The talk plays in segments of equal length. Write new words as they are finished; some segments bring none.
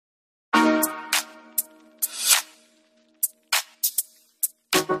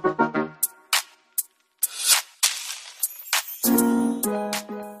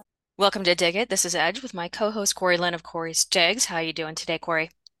Welcome to Dig It. This is Edge with my co-host Corey Lynn of Corey's Digs. How you doing today, Corey?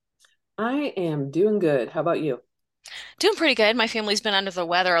 I am doing good. How about you? Doing pretty good. My family's been under the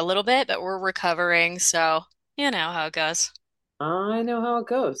weather a little bit, but we're recovering, so you know how it goes. I know how it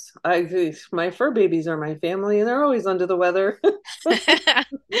goes. My fur babies are my family, and they're always under the weather.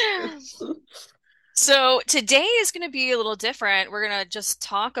 So today is going to be a little different. We're going to just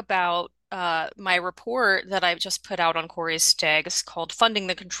talk about my report that I've just put out on Corey's Digs called Funding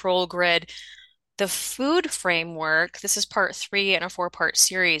the Control Grid, the Food Framework. This is part three in a four-part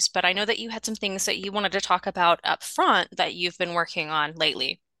series, but I know that you had some things that you wanted to talk about up front that you've been working on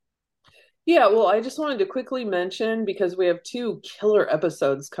lately. Yeah, well, I just wanted to quickly mention because we have two killer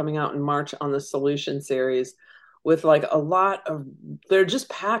episodes coming out in March on the Solution series with like a lot of, they're just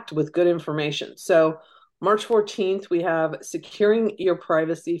packed with good information. So, March 14th, we have Securing Your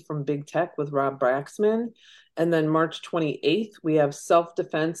Privacy from Big Tech with Rob Braxman. And then March 28th, we have Self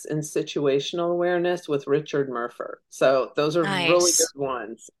Defense and Situational Awareness with Richard Murphy. So, those are really good Nice.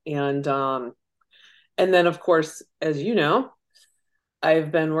 ones. And then, of course, as you know,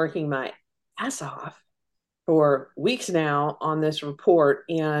 I've been working my ass off for weeks now on this report,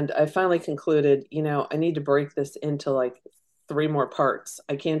 and I finally concluded, I need to break this into like three more parts.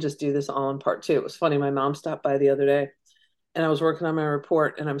 I can't just do this all in part two. It was funny. My mom stopped by the other day, and I was working on my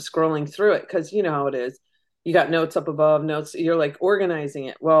report, and I'm scrolling through it because you know how it is. You got notes up above, notes. You're like organizing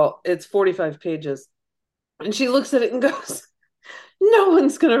it. Well, it's 45 pages, and she looks at it and goes, "No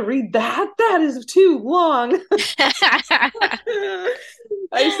one's gonna read that. That is too long."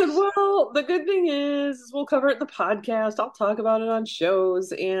 I said, well, the good thing is we'll cover it in the podcast. I'll talk about it on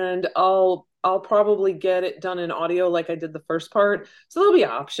shows, and I'll probably get it done in audio like I did the first part. So there'll be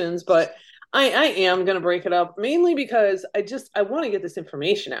options, but I am gonna break it up mainly because I want to get this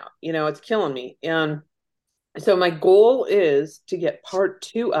information out. It's killing me. And so my goal is to get part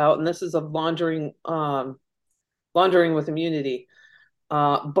two out, and this is of laundering with immunity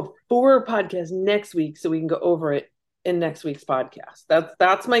before podcast next week so we can go over it in next week's podcast.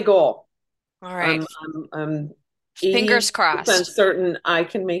 That's my goal. All right. I'm Fingers 80% crossed. certain I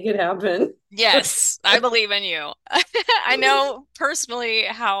can make it happen. Yes, I believe in you. I know personally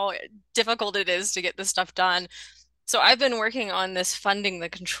how difficult it is to get this stuff done. So I've been working on this Funding the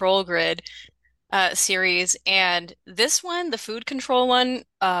Control Grid series, and this one, the food control one,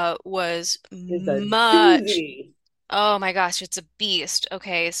 was It's a much. doozy. Oh my gosh, it's a beast.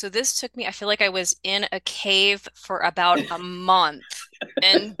 Okay, so this took me, I feel like I was in a cave for about a month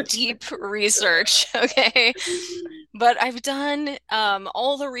in deep research. Okay. But I've done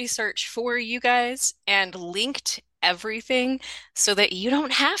all the research for you guys and linked everything so that you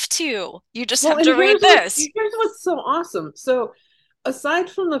don't have to. You just Well, have and to read this. here's what's so awesome. So aside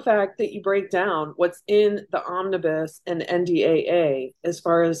from the fact that you break down what's in the omnibus and NDAA as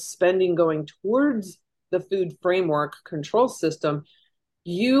far as spending going towards the food framework control system,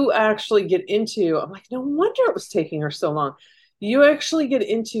 you actually get into, I'm like, no wonder it was taking her so long. You actually get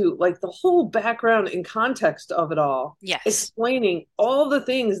into like the whole background and context of it all, Yes. explaining all the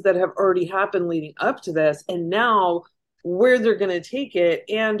things that have already happened leading up to this and now where they're going to take it.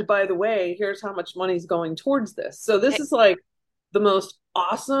 And by the way, here's how much money's going towards this. So this It- is like the most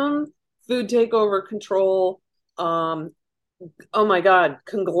awesome food takeover control oh my God,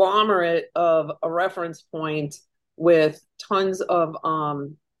 conglomerate of a reference point with tons of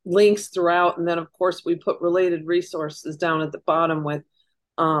links throughout. And then, of course, we put related resources down at the bottom with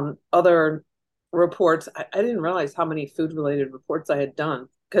other reports. I didn't realize how many food related reports I had done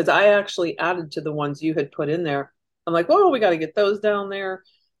because I actually added to the ones you had put in there. I'm like, well, we got to get those down there.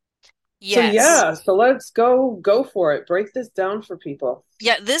 So yes. yeah, so let's go for it. Break this down for people.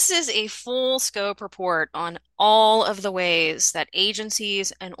 Yeah, this is a full scope report on all of the ways that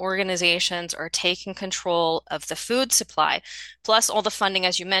agencies and organizations are taking control of the food supply, plus all the funding,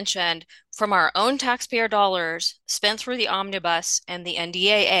 as you mentioned, from our own taxpayer dollars spent through the omnibus and the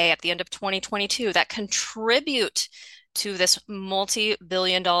NDAA at the end of 2022 that contribute to this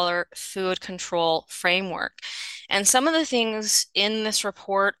multi-billion dollar food control framework. And some of the things in this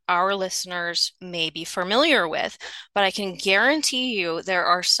report our listeners may be familiar with, but I can guarantee you there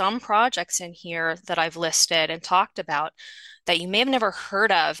are some projects in here that I've listed and talked about that you may have never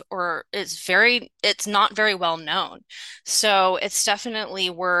heard of or it's not very well known. So it's definitely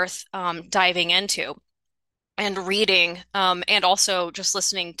worth diving into and reading and also just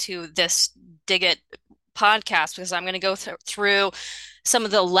listening to this Dig It podcast because I'm going to go through some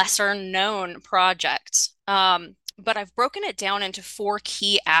of the lesser known projects. But I've broken it down into four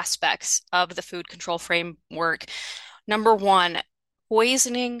key aspects of the food control framework. Number one,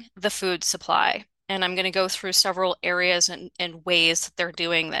 poisoning the food supply. And I'm going to go through several areas and ways that they're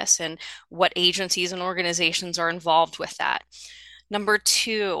doing this and what agencies and organizations are involved with that. Number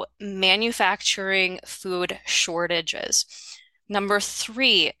two, manufacturing food shortages. Number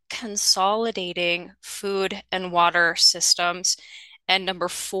three, consolidating food and water systems. And number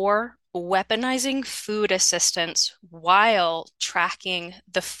four, weaponizing food assistance while tracking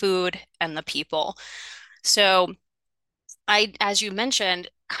the food and the people. So I, as you mentioned,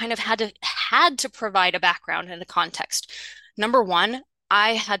 kind of had to provide a background and a context. Number one,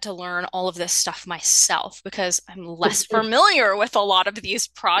 I had to learn all of this stuff myself because I'm less familiar with a lot of these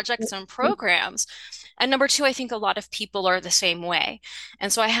projects and programs. And number two, I think a lot of people are the same way.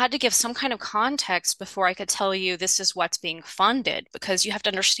 And so I had to give some kind of context before I could tell you this is what's being funded, because you have to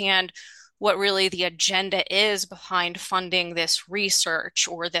understand what really the agenda is behind funding this research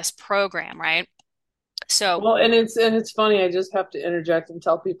or this program, right? So, Well, and it's funny, I just have to interject and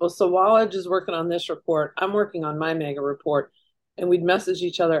tell people. So while I was working on this report, I'm working on my mega report, and we'd message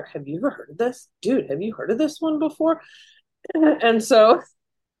each other, "Have you ever heard of this? Dude, have you heard of this one before?" And so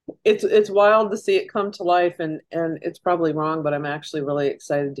it's wild to see it come to life, and it's probably wrong, but I'm actually really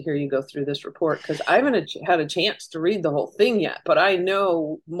excited to hear you go through this report because I haven't had a chance to read the whole thing yet, but I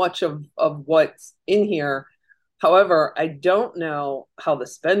know much of what's in here. However, I don't know how the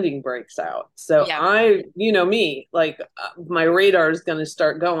spending breaks out. So yeah. you know me, like my radar is going to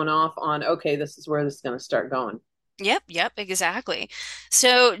start going off on, okay, this is where this is going to start going. Yep, yep, exactly.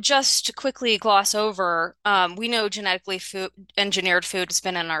 So just to quickly gloss over, we know genetically food, engineered food has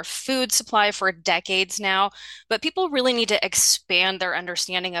been in our food supply for decades now, but people really need to expand their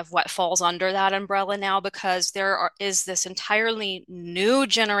understanding of what falls under that umbrella now because is this entirely new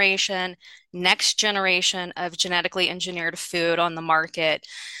generation, next generation of genetically engineered food on the market.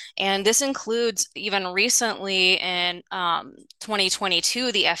 And this includes even recently in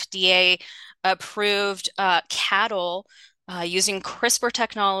 2022, the FDA approved cattle using CRISPR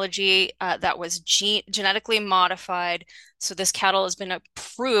technology that was genetically modified. So this cattle has been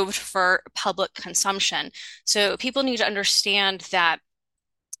approved for public consumption. So people need to understand that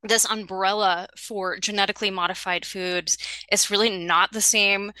this umbrella for genetically modified foods is really not the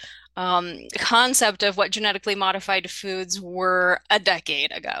same concept of what genetically modified foods were a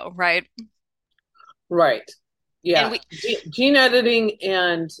decade ago, right? Right. And Yeah. we, Gene editing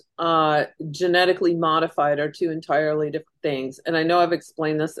and genetically modified are two entirely different things. And I know I've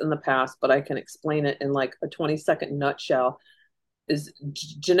explained this in the past, but I can explain it in like a 20-second nutshell. Is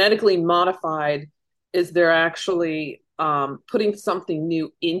genetically modified is they're actually putting something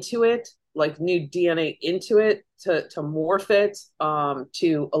new into it, like new DNA into it to morph it,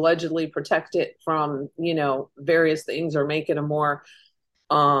 to allegedly protect it from, various things or make it a more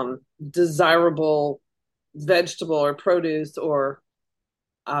desirable vegetable or produce or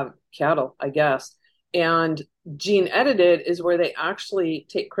cattle, I guess. And gene edited is where they actually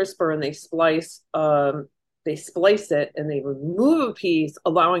take CRISPR and they splice it and they remove a piece,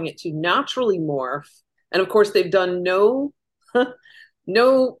 allowing it to naturally morph. And of course, they've done no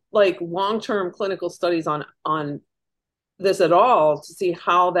like long-term clinical studies on this at all to see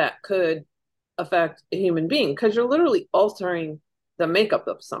how that could affect a human being because you're literally altering the makeup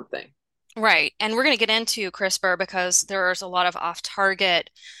of something. right. And we're going to get into CRISPR because there's a lot of off-target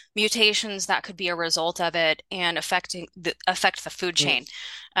mutations that could be a result of it and affect the food chain,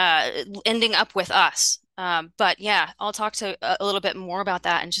 ending up with us. But yeah, I'll talk to a little bit more about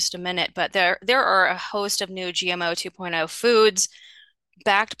that in just a minute. But there are a host of new GMO 2.0 foods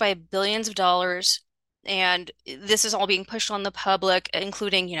backed by billions of dollars. And this is all being pushed on the public,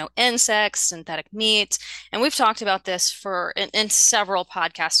 including, insects, synthetic meats. And we've talked about this in several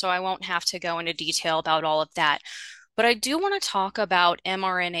podcasts, so I won't have to go into detail about all of that. But I do want to talk about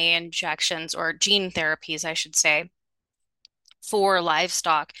mRNA injections or gene therapies, I should say, for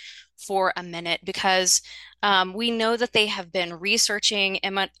livestock for a minute because we know that they have been researching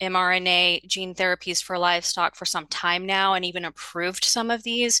mRNA gene therapies for livestock for some time now and even approved some of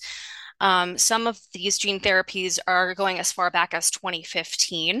these. Some of these gene therapies are going as far back as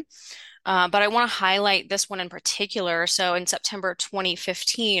 2015. But I want to highlight this one in particular. So in September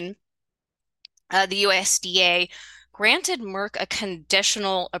 2015, the USDA granted Merck a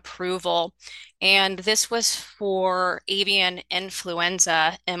conditional approval, and this was for avian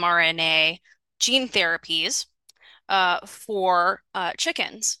influenza mRNA gene therapies for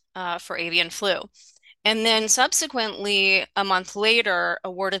chickens for avian flu. And then subsequently, a month later,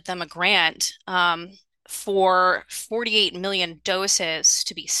 awarded them a grant for 48 million doses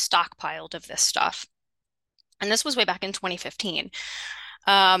to be stockpiled of this stuff. And this was way back in 2015.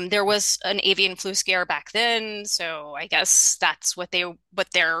 There was an avian flu scare back then, so I guess that's what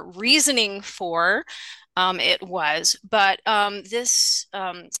their reasoning for it was. But this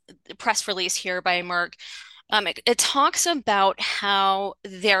press release here by Merck, it talks about how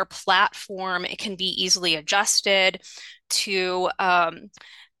their platform it can be easily adjusted to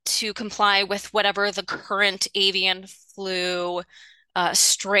to comply with whatever the current avian flu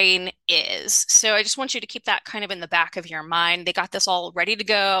strain is. So I just want you to keep that kind of in the back of your mind. They got this all ready to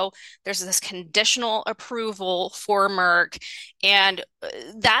go. There's this conditional approval for Merck, and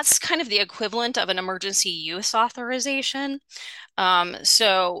that's kind of the equivalent of an emergency use authorization. This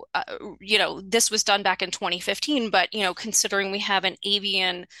was done back in 2015, but, considering we have an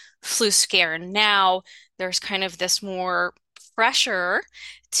avian flu scare now, there's kind of this more pressure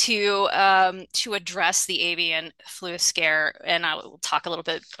to address the avian flu scare, and I will talk a little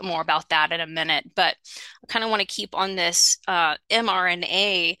bit more about that in a minute. But I kind of want to keep on this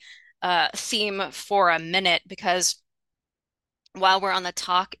mRNA theme for a minute because while we're on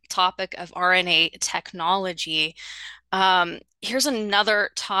the topic of RNA technology, here's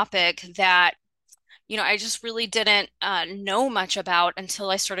another topic that I just really didn't know much about until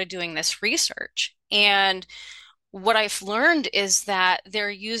I started doing this research. And what I've learned is that they're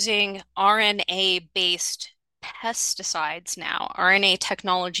using RNA-based pesticides now, RNA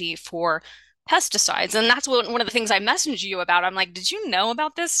technology for pesticides. And that's one of the things I messaged you about. I'm like, did you know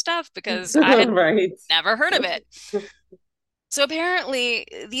about this stuff? Because I had Right. never heard of it. So apparently,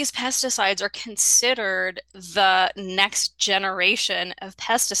 these pesticides are considered the next generation of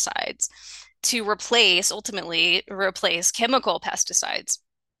pesticides to ultimately replace chemical pesticides.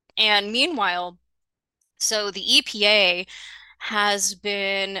 And meanwhile, so the EPA has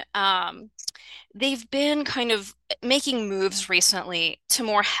they've been kind of making moves recently to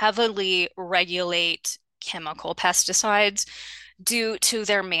more heavily regulate chemical pesticides due to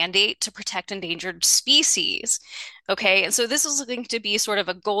their mandate to protect endangered species. Okay, and so this is going to be sort of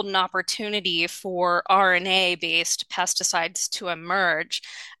a golden opportunity for RNA-based pesticides to emerge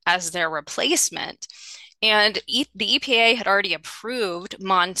as their replacement. And the EPA had already approved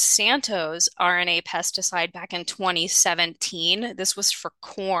Monsanto's RNA pesticide back in 2017. This was for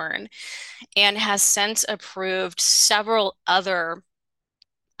corn, and has since approved several other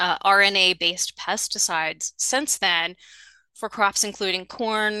RNA-based pesticides since then for crops including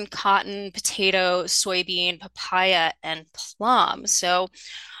corn, cotton, potato, soybean, papaya, and plum. So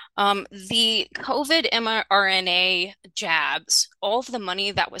the COVID mRNA jabs, all of the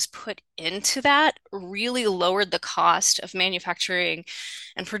money that was put into that really lowered the cost of manufacturing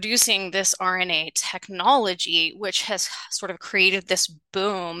and producing this RNA technology, which has sort of created this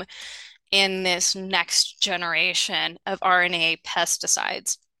boom in this next generation of RNA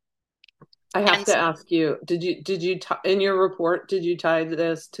pesticides. I have And to ask you, in your report, did you tie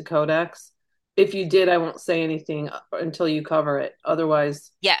this to Codex? If you did, I won't say anything until you cover it.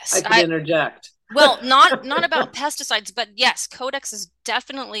 Otherwise, I yes, could interject. well, not about pesticides, but yes, Codex is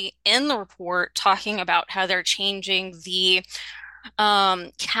definitely in the report talking about how they're changing the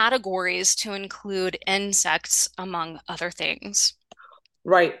categories to include insects, among other things.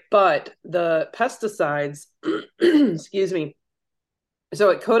 Right, but the pesticides, excuse me. So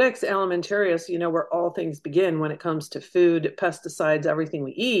at Codex Alimentarius, where all things begin when it comes to food, pesticides, everything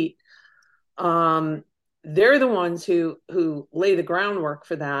we eat, um, they're the ones who lay the groundwork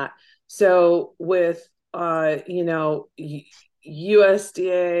for that. So with USDA,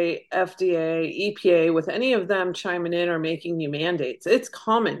 FDA, EPA, with any of them chiming in or making new mandates, it's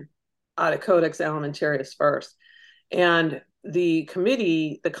coming out of Codex Alimentarius first. And the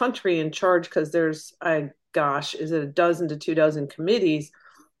committee, the country in charge, because there's, gosh, is it a dozen to 2 dozen committees,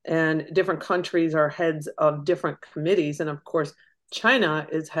 and different countries are heads of different committees, and of course, China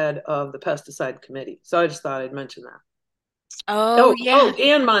is head of the pesticide committee. So I just thought I'd mention that. Oh, Oh, yeah.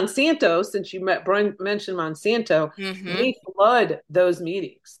 and Monsanto, since you mentioned Monsanto, Hmm. they flood those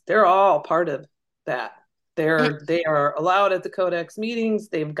meetings. They're all part of that. They are allowed at the Codex meetings.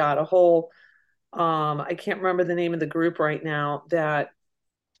 They've got a whole I can't remember the name of the group right now that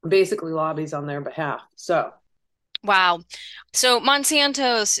basically lobbies on their behalf. So Wow. So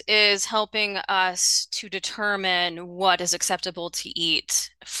Monsanto's is helping us to determine what is acceptable to eat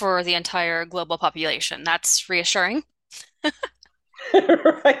for the entire global population. That's reassuring.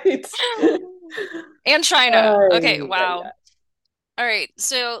 right. And China. Okay, Ay, ay, wow. ay. All right,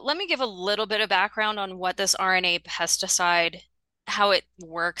 so let me give a little bit of background on what this RNA pesticide, how it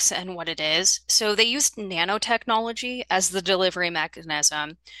works and what it is. So they use nanotechnology as the delivery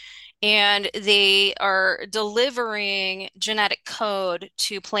mechanism, and they are delivering genetic code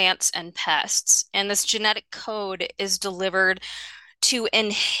to plants and pests. And this genetic code is delivered to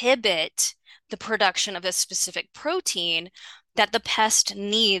inhibit the production of a specific protein that the pest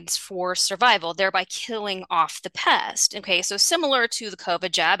needs for survival, thereby killing off the pest. Okay, so similar to the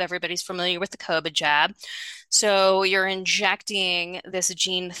COVID jab, everybody's familiar with the COVID jab. So you're injecting this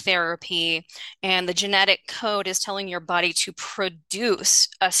gene therapy, and the genetic code is telling your body to produce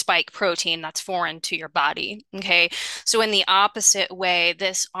a spike protein that's foreign to your body. Okay, so in the opposite way,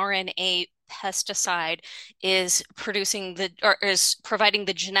 this RNA pesticide is producing the or is providing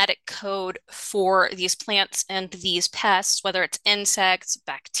the genetic code for these plants and these pests, whether it's insects,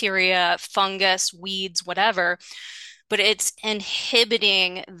 bacteria, fungus, weeds, whatever, but it's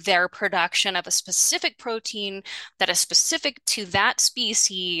inhibiting their production of a specific protein that is specific to that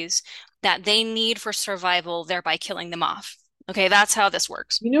species that they need for survival, thereby killing them off. Okay, that's how this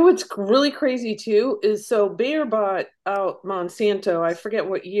works. You know what's really crazy too is so Bayer bought out Monsanto, I forget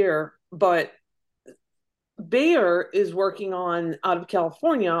what year, but Bayer is working on out of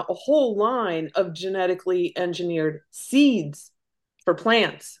California a whole line of genetically engineered seeds for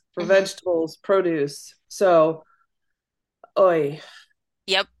plants, for Mhm. vegetables, produce. So, oi.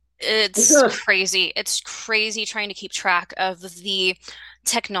 Yep. It's crazy. It's crazy trying to keep track of the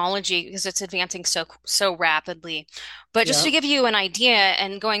technology because it's advancing so rapidly. But just to Yeah. give you an idea,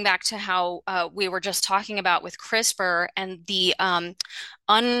 and going back to how we were just talking about with CRISPR and the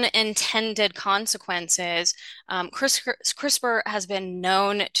unintended consequences, CRISPR has been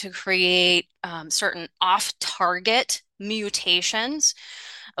known to create certain off-target mutations.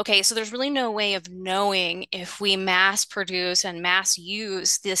 Okay, so there's really no way of knowing if we mass produce and mass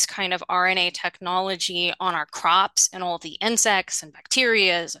use this kind of RNA technology on our crops and all the insects and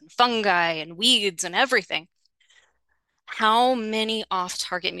bacterias and fungi and weeds and everything. How many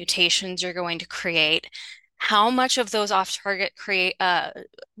off-target mutations you're going to create, how much of those off-target create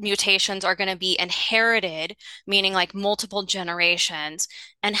mutations are going to be inherited, meaning like multiple generations,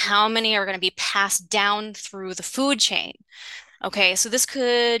 and how many are going to be passed down through the food chain. Okay, so this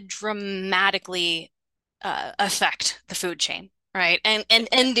could dramatically affect the food chain, right? And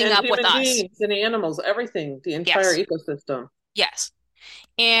ending And up with human us. beings and animals, everything, the entire Yes, ecosystem. yes.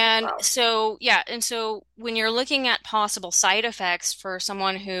 And Wow. so, yeah, and so when you're looking at possible side effects for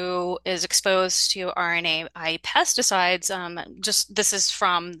someone who is exposed to RNAi pesticides, just this is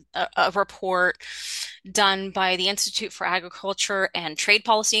from a report done by the Institute for Agriculture and Trade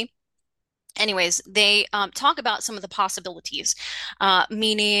Policy. Anyways, they talk about some of the possibilities,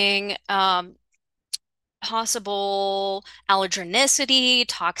 meaning possible allergenicity,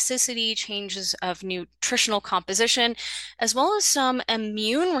 toxicity, changes of nutritional composition, as well as some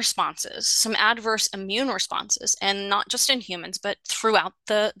immune responses, some adverse immune responses, and not just in humans, but throughout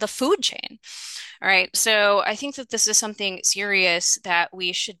the food chain. All right. So I think that this is something serious that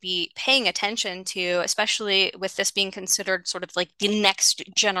we should be paying attention to, especially with this being considered sort of like the next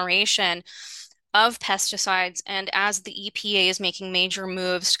generation of pesticides. And as the EPA is making major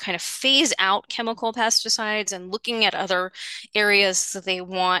moves to kind of phase out chemical pesticides and looking at other areas that they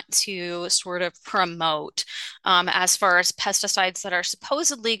want to sort of promote, as far as pesticides that are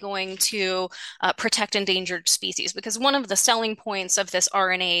supposedly going to protect endangered species. Because one of the selling points of this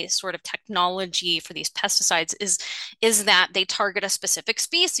RNA sort of technology for these pesticides is that they target a specific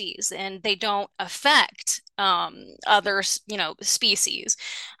species and they don't affect other, species.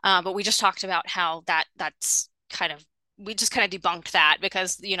 But we just talked about how that's kind of we just kind of debunked that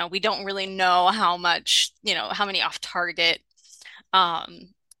because we don't really know how much how many off-target um,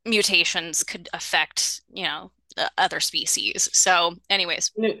 mutations could affect other species. So,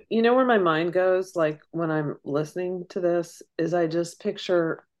 anyways, You know where my mind goes, like when I'm listening to this, is I just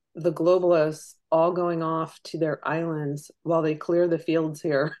picture the globalists all going off to their islands while they clear the fields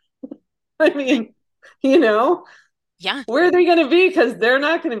here. I mean, you know, yeah, where are they going to be? Because they're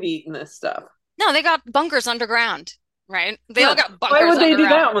not going to be eating this stuff. no, they got bunkers underground, right? They all Huh. got Why bunkers would they do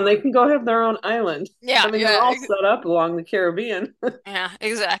underground. that when they can go have their own island? Yeah, I mean, they're yeah, all set up along the Caribbean. yeah,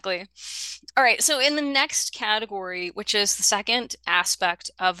 exactly. All right, so in the next category, which is the second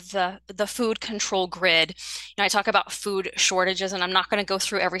aspect of the food control grid, I talk about food shortages, and I'm not going to go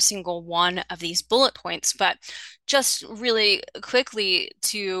through every single one of these bullet points, but just really quickly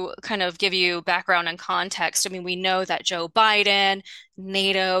to kind of give you background and context. I mean, we know that Joe Biden,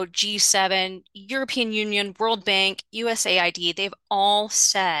 NATO, G7, European Union, World Bank, USAID, they've all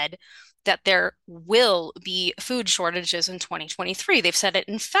said that there will be food shortages in 2023. They've said it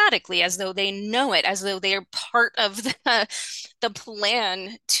emphatically, as though they know it, as though they are part of the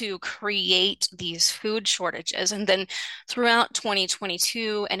plan to create these food shortages. And then throughout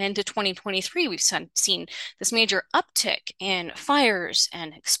 2022 and into 2023, we've seen this major uptick in fires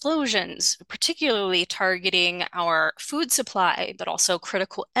and explosions, particularly targeting our food supply, but also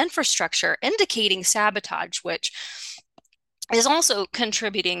critical infrastructure, indicating sabotage, which is also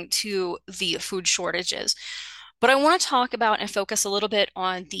contributing to the food shortages. But I want to talk about and focus a little bit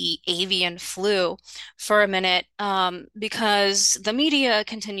on the avian flu for a minute, because the media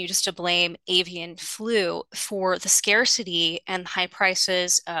continues to blame avian flu for the scarcity and high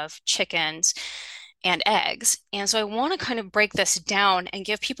prices of chickens and eggs. And so I want to kind of break this down and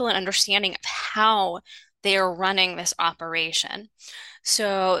give people an understanding of how they are running this operation.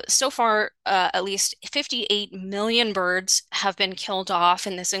 So far, at least 58 million birds have been killed off,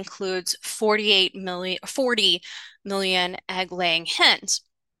 and this includes 40 million egg-laying hens.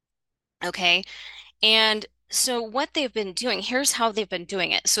 Okay. And so what they've been doing, here's how they've been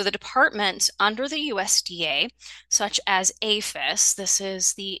doing it. So the departments under the USDA, such as APHIS, this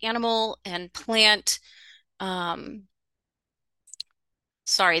is the Animal and Plant, um,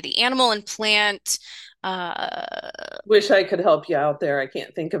 the Animal and Plant, uh, Wish I could help you out there. I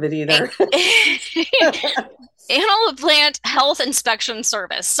can't think of it either. Animal Plant Health Inspection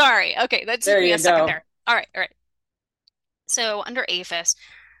Service. Sorry. Okay, that took There me a you second go. there. All right, all right. So under APHIS,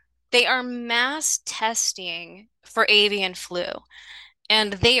 they are mass testing for avian flu,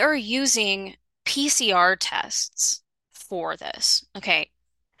 and they are using PCR tests for this. Okay.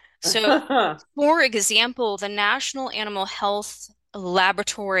 So, for example, the National Animal Health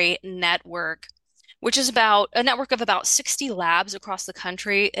Laboratory Network, which is about a network of about 60 labs across the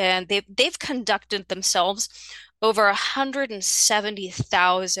country, and they've conducted themselves over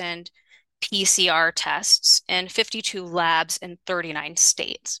 170,000 PCR tests in 52 labs in 39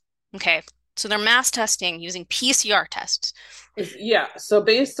 states. Okay, so they're mass testing using PCR tests. Yeah. So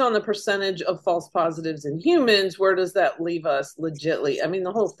based on the percentage of false positives in humans, where does that leave us legitly? I mean,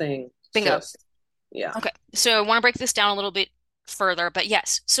 the whole thing Bingo. just, yeah. Okay, so I want to break this down a little bit further, but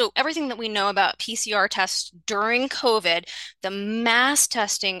yes, so everything that we know about PCR tests during COVID, the mass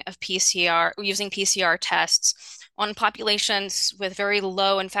testing of PCR using PCR tests on populations with very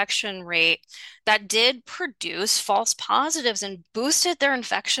low infection rate, that did produce false positives and boosted their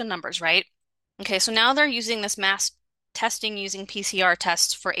infection numbers, right? Okay, so now they're using this mass testing using PCR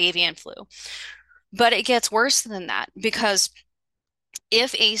tests for avian flu. But it gets worse than that because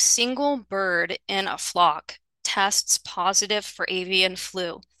if a single bird in a flock tests positive for avian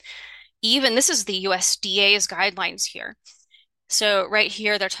flu, even this is the USDA's guidelines here. So, right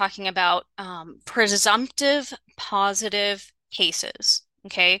here, they're talking about presumptive positive cases.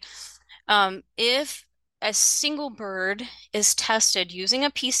 Okay. If a single bird is tested using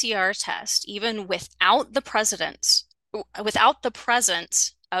a PCR test, even without the presence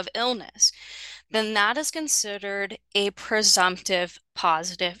of illness, then that is considered a presumptive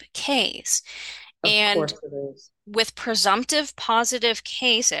positive case. Of And course it is. with presumptive positive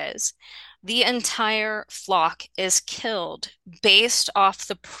cases, the entire flock is killed based off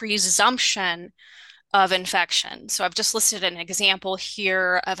the presumption of infection. So I've just listed an example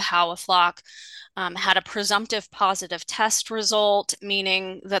here of how a flock had a presumptive positive test result,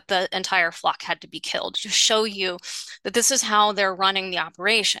 meaning that the entire flock had to be killed, to show you that this is how they're running the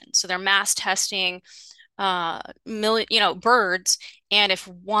operation. So they're mass testing birds, and if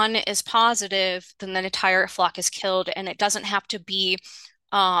one is positive, then the entire flock is killed, and it doesn't have to be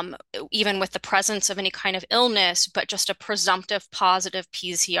um, even with the presence of any kind of illness, but just a presumptive positive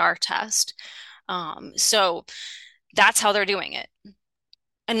PCR test. So that's how they're doing it.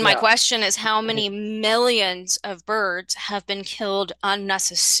 And my Yeah. question is, how many millions of birds have been killed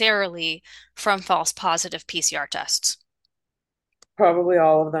unnecessarily from false positive PCR tests? Probably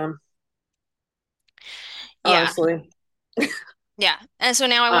all of them, Yeah, honestly. yeah. And so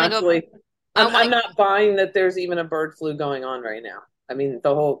now I want to go, Honestly. I I'm want to, not buying that there's even a bird flu going on right now. I mean,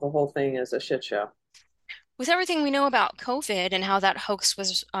 the whole thing is a shit show. with everything we know about COVID and how that hoax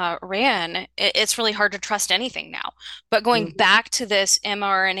was ran, it's really hard to trust anything now. But going Mhm. back to this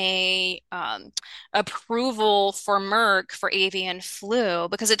mRNA approval for Merck for avian flu,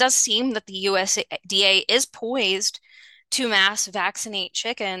 because it does seem that the USDA is poised to mass vaccinate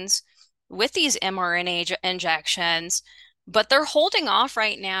chickens with these mRNA injections, but they're holding off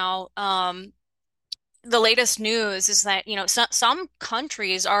right now. the latest news is that, some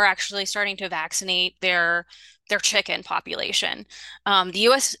countries are actually starting to vaccinate their chicken population. The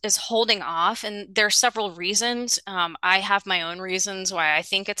US is holding off, and there are several reasons. I have my own reasons why I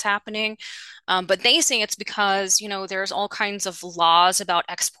think it's happening. But they say it's because, there's all kinds of laws about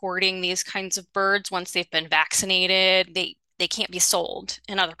exporting these kinds of birds once they've been vaccinated. They can't be sold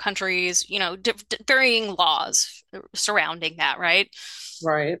in other countries, varying laws surrounding that, right?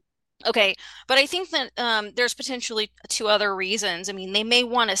 Right. Okay, but I think that there's potentially two other reasons. I mean, they may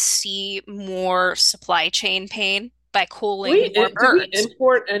want to see more supply chain pain by cooling more Do we birds.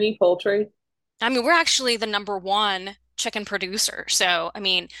 import any poultry? I mean, we're actually the number one chicken producer. So, I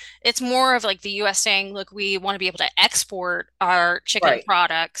mean, it's more of like the US saying, look, we want to be able to export our chicken Right.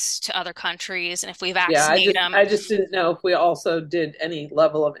 products to other countries. And if we Yeah, vaccinate them, I just didn't know if we also did any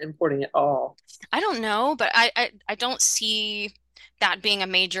level of importing at all. I don't know, but I don't see that being a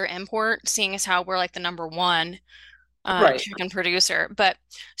major import, seeing as how we're like the number one Right. chicken producer. But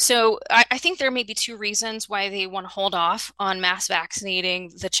so I think there may be two reasons why they want to hold off on mass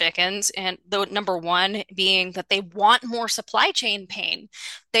vaccinating the chickens. And the number one being that they want more supply chain pain.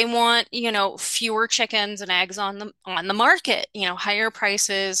 They want, fewer chickens and eggs on the market, higher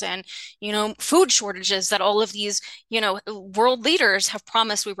prices and, food shortages that all of these, world leaders have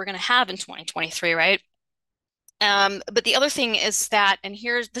promised we were going to have in 2023, right? But the other thing is that, and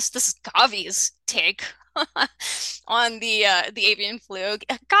here's this is Gavi's take on the avian flu.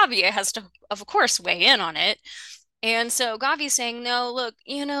 Gavi has to, of course, weigh in on it. And so Gavi's saying, no, look,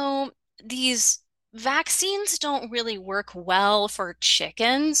 these vaccines don't really work well for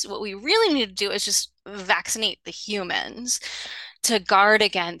chickens. What we really need to do is just vaccinate the humans to guard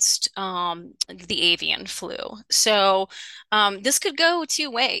against the avian flu. So this could go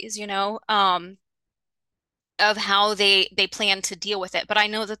two ways, of how they plan to deal with it. But I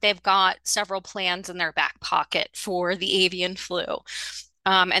know that they've got several plans in their back pocket for the avian flu,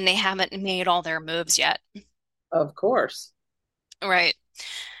 and they haven't made all their moves yet. Of course. Right.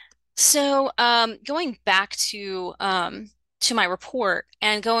 So, going back to my report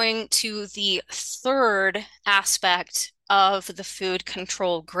and going to the third aspect of the food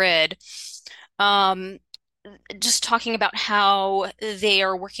control grid, um, just talking about how they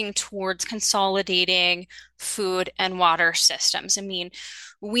are working towards consolidating food and water systems. I mean,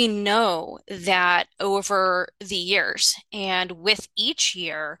 we know that over the years and with each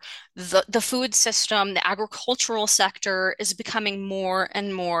year, the food system, the agricultural sector is becoming more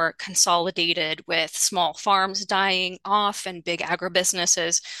and more consolidated with small farms dying off and big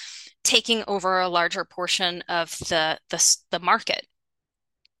agribusinesses taking over a larger portion of the market.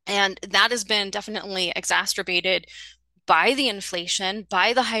 And that has been definitely exacerbated by the inflation,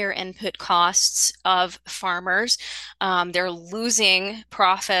 by the higher input costs of farmers. They're losing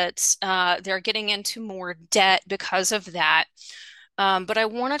profits. They're getting into more debt because of that. But I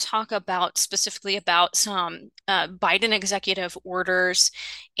want to talk about specifically about some Biden executive orders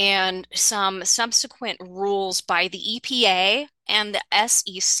and some subsequent rules by the EPA and the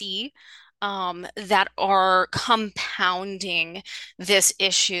SEC that are compounding this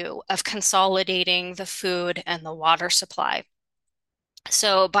issue of consolidating the food and the water supply.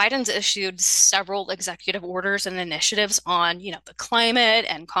 So Biden's issued several executive orders and initiatives on, the climate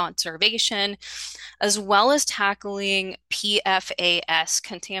and conservation, as well as tackling PFAS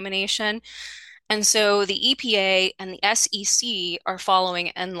contamination. And so the EPA and the SEC are following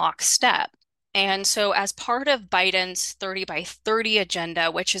in lockstep. And so, as part of Biden's 30 by 30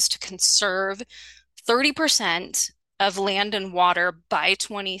 agenda, which is to conserve 30% of land and water by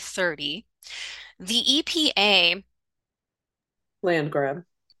 2030, the EPA, Land grab.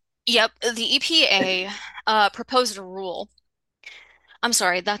 yep, the EPA proposed a rule. I'm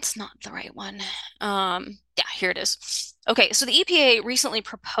sorry, that's not the right one. Yeah, here it is. Okay, so the EPA recently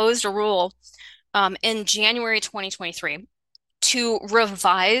proposed a rule in January 2023 to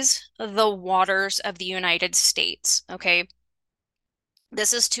revise the waters of the United States. Okay.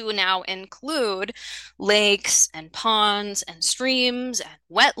 This is to now include lakes and ponds and streams and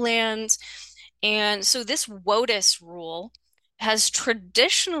wetlands. And so this WOTUS rule has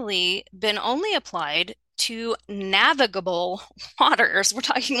traditionally been only applied to navigable waters. We're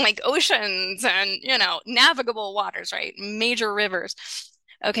talking like oceans and, navigable waters, right? Major rivers.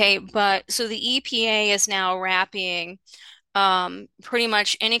 Okay, but so the EPA is now wrapping pretty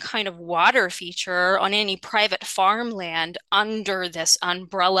much any kind of water feature on any private farmland under this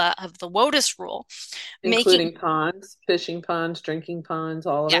umbrella of the WOTUS rule, making, Including ponds, fishing ponds, drinking ponds,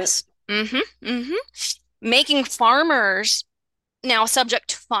 all of it. yes, making farmers now subject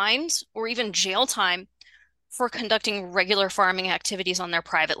to fines or even jail time for conducting regular farming activities on their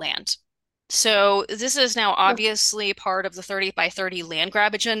private land. So this is now obviously part of the 30 by 30 land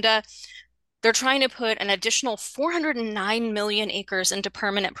grab agenda. They're trying to put an additional 409 million acres into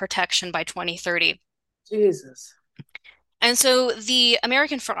permanent protection by 2030. Jesus. And so the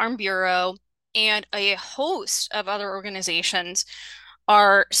American Farm Bureau and a host of other organizations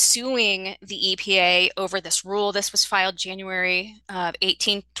are suing the EPA over this rule. This was filed January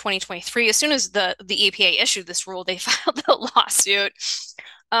 18, 2023. As soon as the EPA issued this rule, they filed the lawsuit.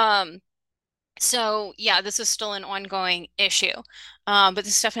 Um, so yeah, this is still an ongoing issue. But this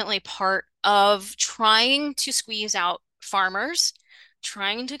is definitely part of trying to squeeze out farmers,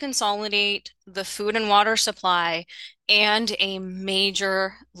 trying to consolidate the food and water supply, and a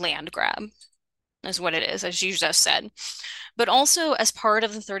major land grab is what it is, as you just said. But also, as part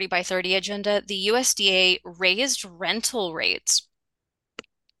of the 30 by 30 agenda, the USDA raised rental rates.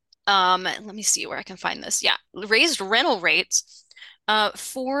 Let me see where I can find this. Yeah, raised rental rates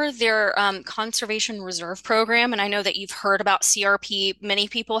for their conservation reserve program. And I know that you've heard about CRP. Many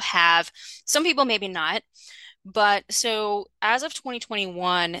people have, some people maybe not. But so as of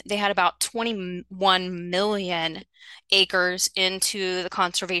 2021, they had about 21 million acres into the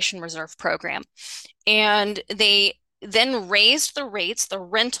conservation reserve program. And they then raised the rates, the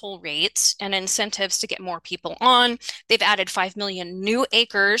rental rates, and incentives to get more people on. They've added 5 million new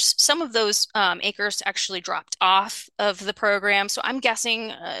acres. Some of those acres actually dropped off of the program. So I'm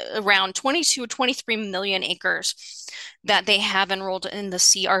guessing around 22, 23 million acres that they have enrolled in the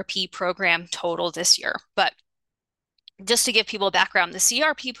CRP program total this year. But just to give people a background, the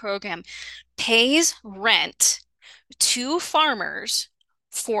CRP program pays rent to farmers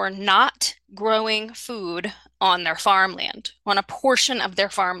for not growing food on their farmland, on a portion of their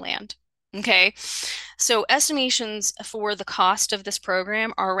farmland. Okay. So estimations for the cost of this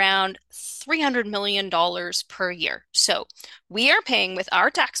program are around $300 million per year. So we are paying with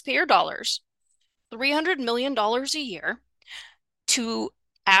our taxpayer dollars $300 million a year to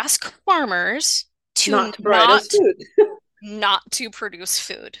ask farmers to Not to provide us food. not to produce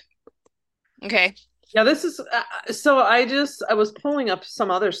food. Okay. Yeah, this is so I was pulling up some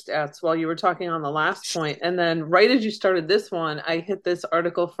other stats while you were talking on the last point, and then right as you started this one, I hit this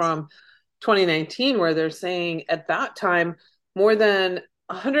article from 2019 where they're saying at that time more than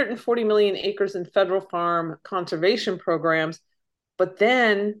 140 million acres in federal farm conservation programs, but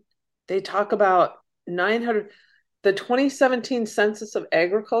then they talk about 900. The 2017 Census of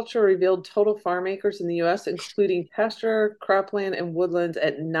Agriculture revealed total farm acres in the US, including pasture, cropland, and woodlands,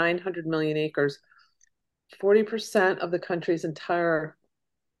 at 900 million acres, 40% of the country's entire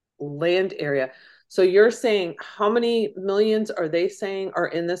land area. So you're saying how many millions are they saying are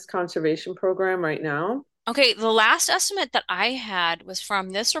in this conservation program right now? Okay, the last estimate that I had was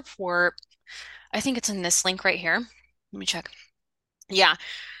from this report. I think it's in this link right here. Let me check. Yeah.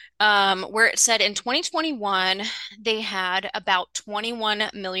 Where it said in 2021, they had about 21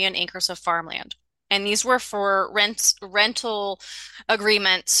 million acres of farmland. And these were for rental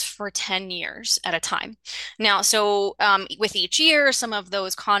agreements for 10 years at a time. Now, so with each year, some of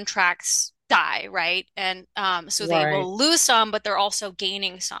those contracts die, right? And so they Right. will lose some, but they're also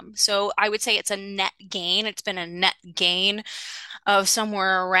gaining some. So I would say it's a net gain. It's been a net gain of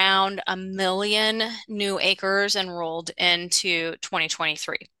somewhere around a million new acres enrolled into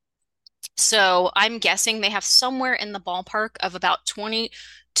 2023. So I'm guessing they have somewhere in the ballpark of about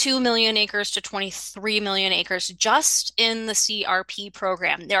 22 million acres to 23 million acres just in the CRP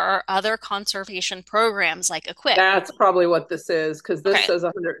program. There are other conservation programs like EQIP. That's probably what this is because this Okay. says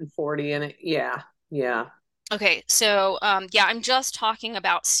 140 in it. Yeah. Yeah. Okay, so yeah, I'm just talking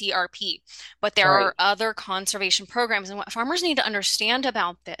about CRP, but there Right. are other conservation programs. And what farmers need to understand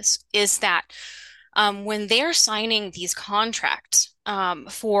about this is that when they're signing these contracts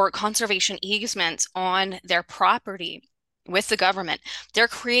for conservation easements on their property with the government, they're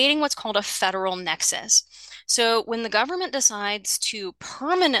creating what's called a federal nexus. So when the government decides to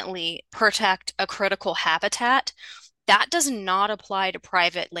permanently protect a critical habitat, that does not apply to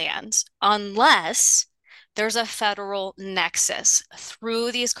private lands unless there's a federal nexus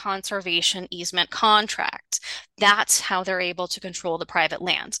through these conservation easement contracts. That's how they're able to control the private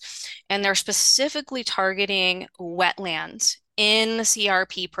lands. And they're specifically targeting wetlands in the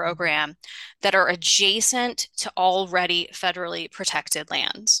CRP program that are adjacent to already federally protected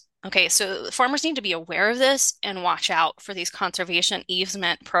lands. Okay, so farmers need to be aware of this and watch out for these conservation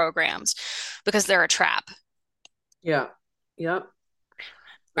easement programs because they're a trap. Yeah. Yep.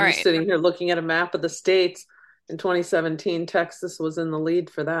 All I'm just right. sitting here looking at a map of the states. In 2017, Texas was in the lead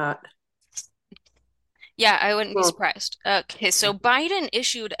for that. Yeah, I wouldn't be Well, surprised. Okay, so Biden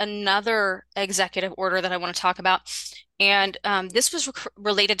issued another executive order that I want to talk about, And this was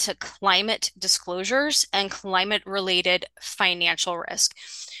related to climate disclosures and climate related financial risk.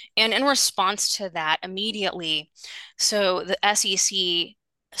 And in response to that, immediately, so the SEC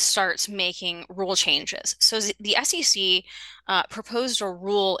starts making rule changes. So the SEC proposed a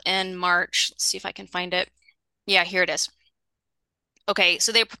rule in March. Let's see if I can find it. Yeah, here it is. Okay,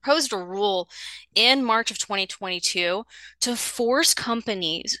 so they proposed a rule in March of 2022 to force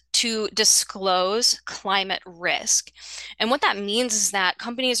companies to disclose climate risk. And what that means is that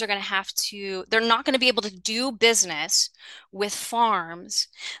companies are going to they're not going to be able to do business with farms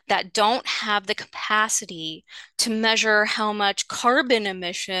that don't have the capacity to measure how much carbon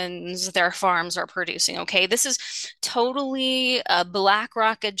emissions their farms are producing. Okay, this is totally a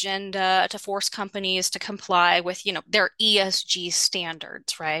BlackRock agenda to force companies to comply with, their ESG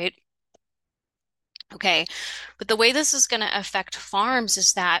standards, right? Okay, but the way this is going to affect farms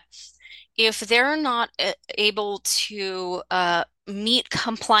is that if they're not able to meet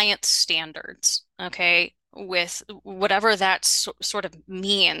compliance standards, okay, with whatever that sort of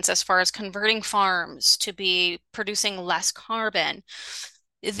means as far as converting farms to be producing less carbon,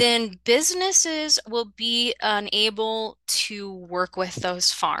 then businesses will be unable to work with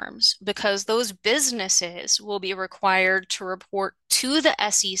those farms because those businesses will be required to report to the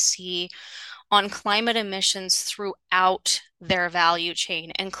SEC on climate emissions throughout their value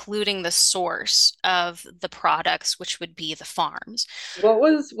chain, including the source of the products, which would be the farms. What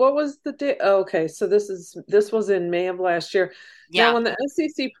was the date? Oh, okay, so this was in May of last year. Now, Yeah, when the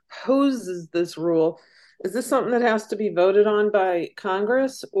SEC proposes this rule, is this something that has to be voted on by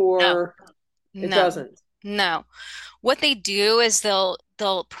Congress no, or it no, doesn't? no. What they do is they'll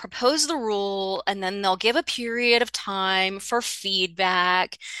propose the rule and then they'll give a period of time for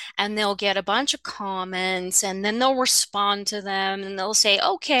feedback and they'll get a bunch of comments and then they'll respond to them and they'll say,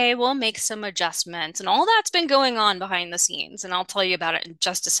 okay, we'll make some adjustments. And all that's been going on behind the scenes. And I'll tell you about it in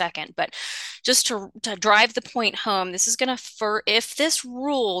just a second. But just to drive the point home, this is going to, for if this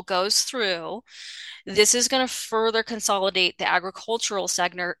rule goes through, this is going to further consolidate the agricultural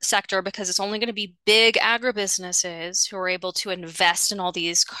sector because it's only going to be big agribusinesses who are able to invest in all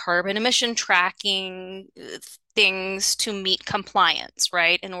these carbon emission tracking things to meet compliance,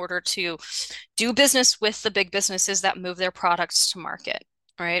 right? In order to do business with the big businesses that move their products to market,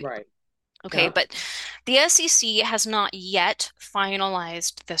 right? Right. Okay, Yeah. but the SEC has not yet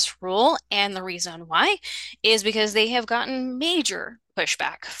finalized this rule, and the reason why is because they have gotten major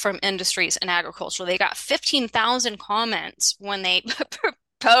pushback from industries and agriculture. They got 15,000 comments when they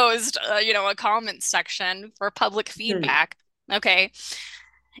proposed, a comment section for public Hmm. feedback. Okay,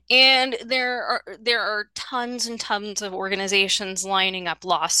 and there are tons and tons of organizations lining up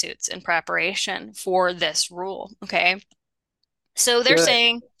lawsuits in preparation for this rule. Okay, so Good.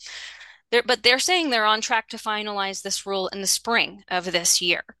 they're saying they're on track to finalize this rule in the spring of this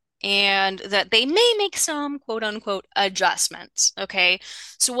year and that they may make some quote unquote adjustments. Okay.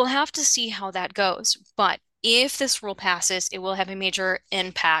 So we'll have to see how that goes. But if this rule passes, it will have a major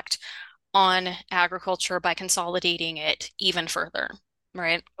impact on agriculture by consolidating it even further.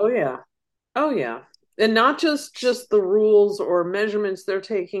 Right. Oh yeah. Oh yeah. And not just the rules or measurements they're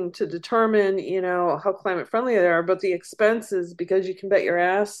taking to determine, how climate friendly they are, but the expenses, because you can bet your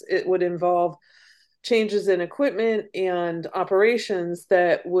ass it would involve changes in equipment and operations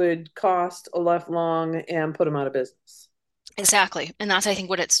that would cost a left long and put them out of business. Exactly. And that's, I think,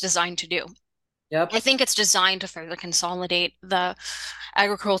 what it's designed to do. Yep. I think it's designed to further consolidate the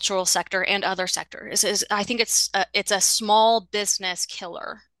agricultural sector and other sectors. I think it's a small business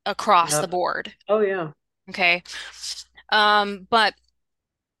killer across the Yep. board. Oh yeah. Okay. But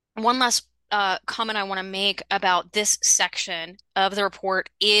one last comment I want to make about this section of the report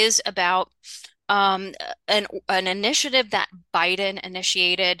is about um, an initiative that Biden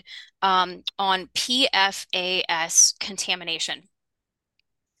initiated on PFAS contamination.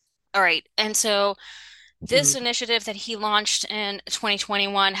 All right. And so this Mhm. initiative that he launched in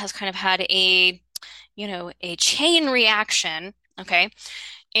 2021 has kind of had a chain reaction. Okay.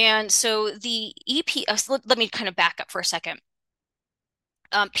 And so the let me kind of back up for a second.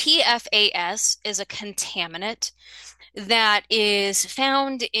 PFAS is a contaminant that is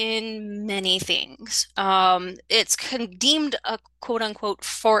found in many things. It's deemed a quote unquote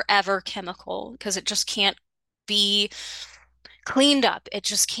forever chemical because it just can't be cleaned up. It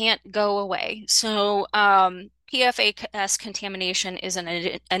just can't go away. So, PFAS contamination is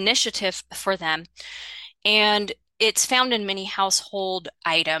an initiative for them, and it's found in many household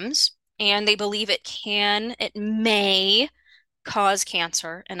items. And they believe it may cause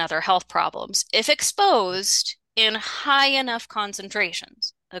cancer and other health problems if exposed in high enough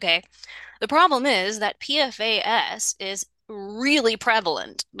concentrations. Okay. The problem is that PFAS is really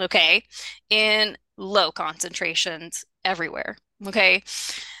prevalent, okay, in low concentrations everywhere. Okay.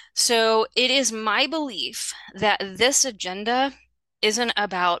 So it is my belief that this agenda isn't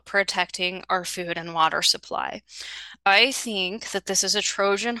about protecting our food and water supply. I think that this is a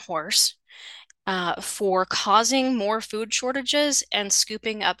Trojan horse for causing more food shortages and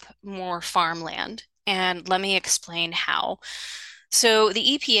scooping up more farmland. And let me explain how. So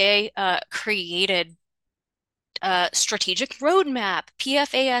the EPA created a strategic roadmap,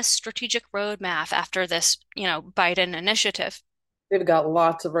 PFAS strategic roadmap after this, Biden initiative. They've got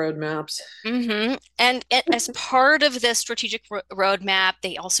lots of roadmaps. And as part of this strategic roadmap,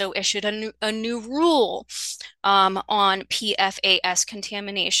 they also issued a new rule on PFAS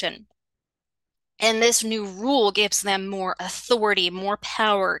contamination. And this new rule gives them more authority, more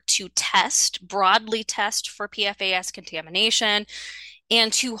power to broadly test for PFAS contamination,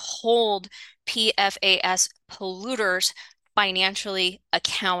 and to hold PFAS polluters financially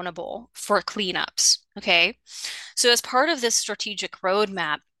accountable for cleanups. Okay. So, as part of this strategic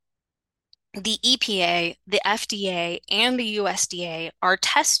roadmap, the EPA, the FDA, and the USDA are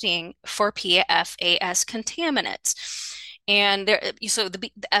testing for PFAS contaminants. And so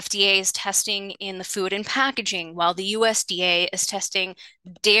the FDA is testing in the food and packaging, while the USDA is testing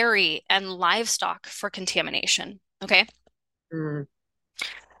dairy and livestock for contamination. Okay. Mm.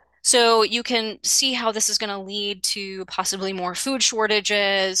 So you can see how this is going to lead to possibly more food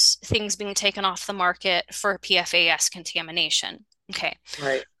shortages, things being taken off the market for PFAS contamination. Okay.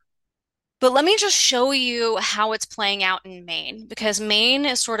 Right. But let me just show you how it's playing out in Maine, because Maine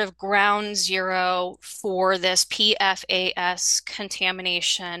is sort of ground zero for this PFAS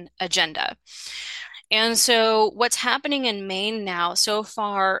contamination agenda. And so, what's happening in Maine now, so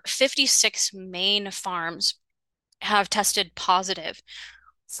far, 56 Maine farms have tested positive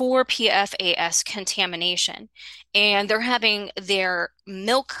for PFAS contamination. And they're having their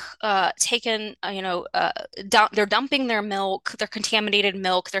milk taken, they're dumping their milk, their contaminated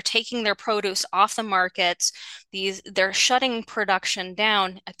milk, they're taking their produce off the markets. They're shutting production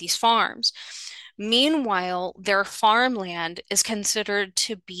down at these farms. Meanwhile, their farmland is considered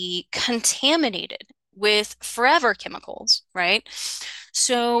to be contaminated with forever chemicals, right?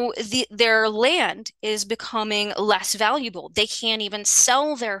 So their land is becoming less valuable. They can't even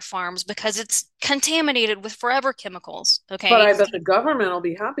sell their farms because it's contaminated with forever chemicals. But Okay. I bet the government will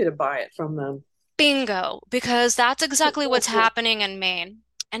be happy to buy it from them. Bingo, because that's exactly what's happening in Maine.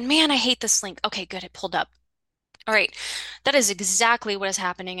 And man, I hate this link. Okay, good. It pulled up. All right. That is exactly what is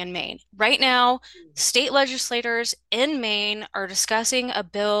happening in Maine. Right now, state legislators in Maine are discussing a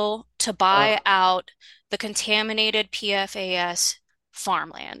bill to buy Oh, out the contaminated PFAS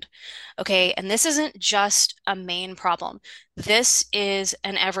farmland. Okay. And this isn't just a Maine problem. This is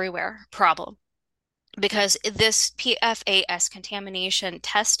an everywhere problem because this PFAS contamination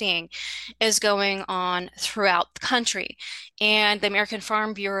testing is going on throughout the country. And the American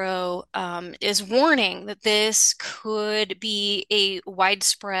Farm Bureau is warning that this could be a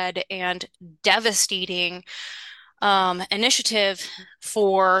widespread and devastating initiative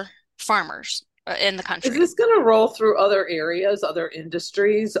for farmers in the is country. this going to roll through other areas, other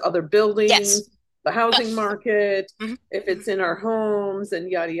industries, other Yes. buildings, the Uh, housing market, mhm, if it's in our homes and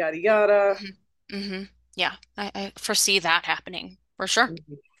yada, yada, yada? mhm, mhm. Yeah, I foresee that happening for sure.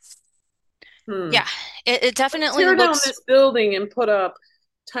 Hmm. Yeah, it definitely Tear down looks. this building and put up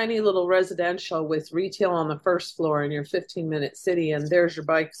tiny little residential with retail on the first floor in your 15-minute city, and there's your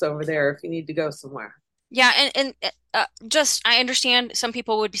bikes over there if you need to go somewhere. Yeah, and just I understand some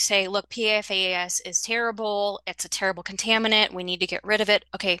people would say, look, PFAS is terrible. It's a terrible contaminant. We need to get rid of it.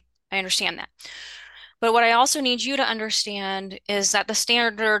 Okay, I understand that. But what I also need you to understand is that the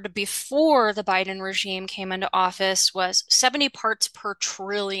standard before the Biden regime came into office was 70 parts per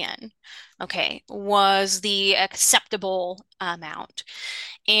trillion, okay, was the acceptable amount.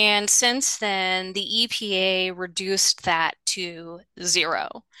 And since then, the EPA reduced that to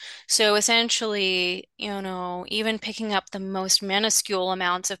zero. So essentially, even picking up the most minuscule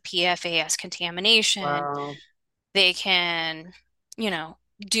amounts of PFAS contamination, Wow. they can, you know,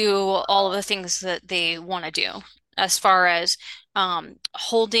 do all of the things that they want to do as far as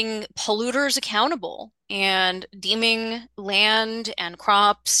holding polluters accountable and deeming land and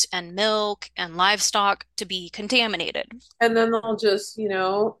crops and milk and livestock to be contaminated. And then they'll just,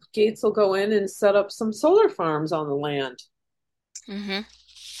 Gates will go in and set up some solar farms on the land. Hmm.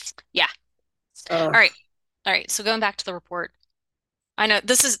 Yeah. All Ugh. right. All right. So going back to the report. I know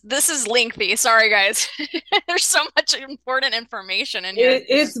this is lengthy. Sorry, guys. There's so much important information in here.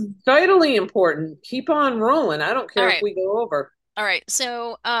 It's vitally important. Keep on rolling. I don't All care if right. we go over. All right.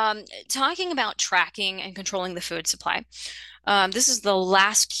 So, talking about tracking and controlling the food supply, this is the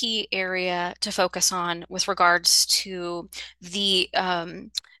last key area to focus on with regards to the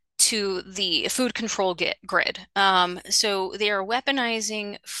food control grid. So they are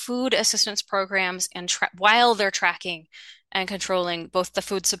weaponizing food assistance programs and while they're tracking and controlling both the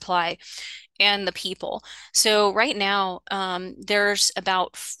food supply and the people. So right now, there's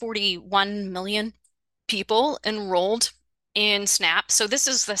about 41 million people enrolled in SNAP. So this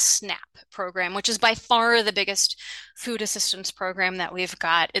is the SNAP program, which is by far the biggest food assistance program that we've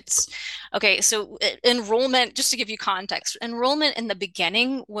got. It's okay, so enrollment, just to give you context, enrollment in the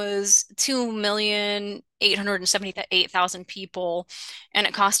beginning was 2,878,000 people, and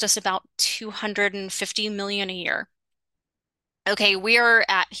it cost us about 250 million a year. Okay, we are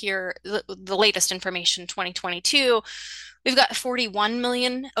at here, the latest information, 2022. We've got 41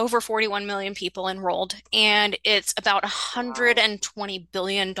 million, over 41 million people enrolled, and it's about Wow. $120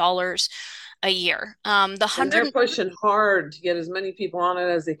 billion a year. The And they're 100, pushing hard to get as many people on it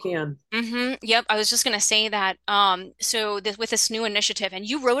as they can. yep, I was just going to say that. So with this new initiative, and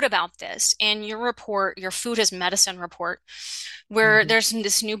you wrote about this in your report, your Food as Medicine report, where Mhm. there's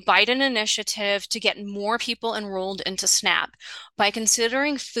this new Biden initiative to get more people enrolled into SNAP by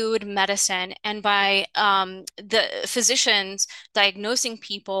considering food medicine and by the physicians diagnosing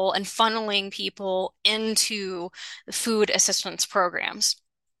people and funneling people into food assistance programs.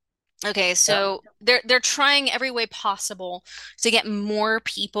 Okay, Yep. so they're trying every way possible to get more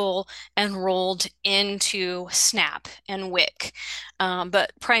people enrolled into SNAP and WIC,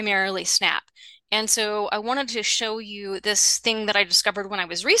 but primarily SNAP. And so I wanted to show you this thing that I discovered when I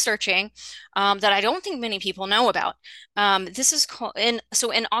was researching, that I don't think many people know about. This is called in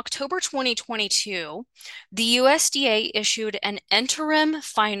October 2022, the USDA issued an interim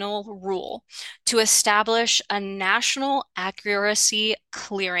final rule to establish a national accuracy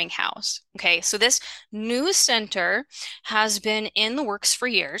clearinghouse. Okay, so this new center has been in the works for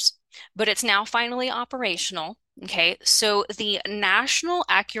years, but it's now finally operational. Okay, so the National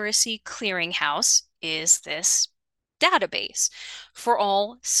Accuracy Clearinghouse is this database for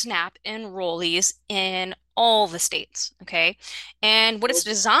all SNAP enrollees in all the states. Okay. And what it's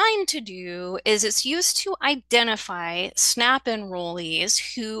designed to do is it's used to identify SNAP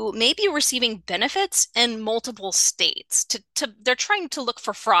enrollees who may be receiving benefits in multiple states. They're trying to look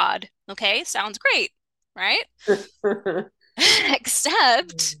for fraud. Okay. Sounds great, right?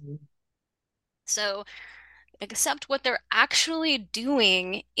 Except, so except what they're actually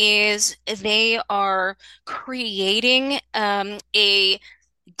doing is they are creating a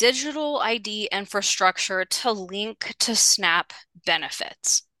digital ID infrastructure to link to SNAP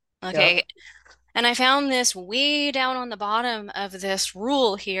benefits. Okay. Yep. And I found this way down on the bottom of this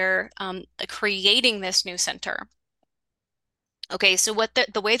rule here, creating this new center. Okay. So what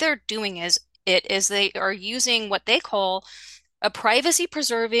the way they're doing is they are using what they call a privacy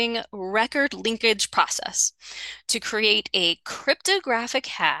preserving record linkage process to create a cryptographic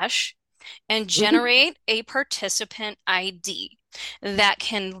hash and generate a participant ID that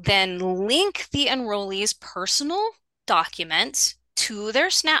can then link the enrollee's personal documents to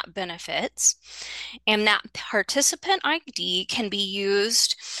their SNAP benefits. And that participant ID can be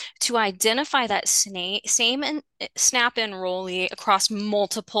used to identify that SNAP enrollee across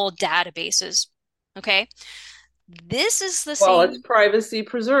multiple databases. Okay. This is the Well, it's same. privacy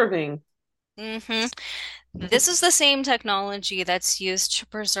preserving. Mhm. This is the same technology that's used to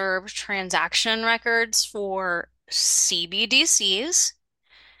preserve transaction records for CBDCs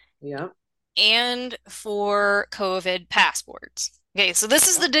Yep. and for COVID passports. Okay, so this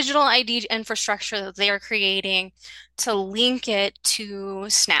is the Yep. digital ID infrastructure that they are creating to link it to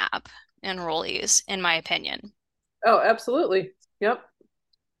SNAP enrollees, in my opinion. Oh, absolutely. Yep.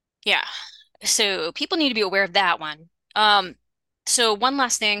 Yeah, so people need to be aware of that one. So one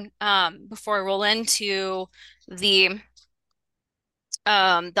last thing, before I roll into the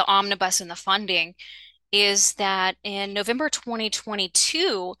the omnibus and the funding is that in November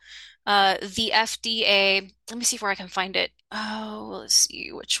 2022, the FDA, let me see where I can find it. Oh, let's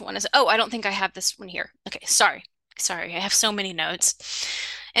see which one is it? Oh, I don't think I have this one here. Okay, sorry. Sorry, I have so many notes.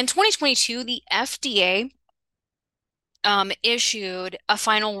 In 2022, the FDA issued a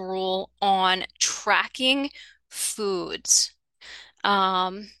final rule on tracking foods.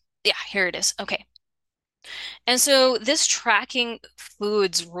 Um, yeah, here it is. Okay. And so this tracking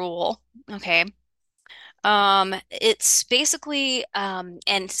foods rule, okay, it's basically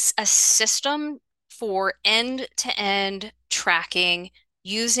a system for end-to-end tracking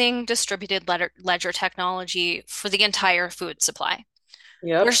using distributed ledger technology for the entire food supply.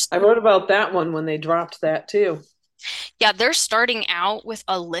 Yep. There's I wrote about that one when they dropped that too. Yeah, they're starting out with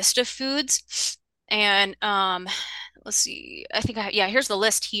a list of foods. And let's see. Yeah, here's the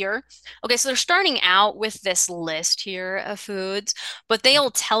list here. Okay, so they're starting out with this list here of foods, but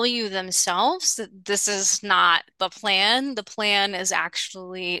they'll tell you themselves that this is not the plan. The plan is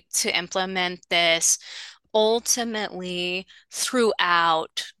actually to implement this ultimately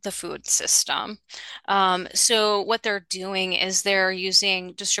throughout the food system. So what they're doing is they're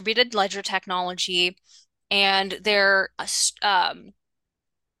using distributed ledger technology and they're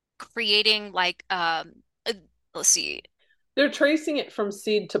creating let's see. They're tracing it from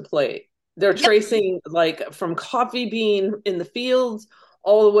seed to plate. They're Yep. tracing like from coffee bean in the fields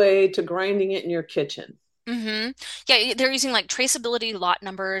all the way to grinding it in your kitchen. Yeah, they're using like traceability lot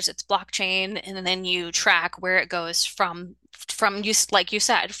numbers, it's blockchain, and then you track where it goes from you like you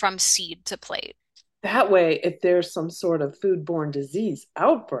said, from seed to plate. That way, if there's some sort of foodborne disease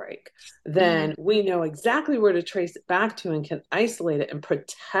outbreak, hmm then we know exactly where to trace it back to and can isolate it and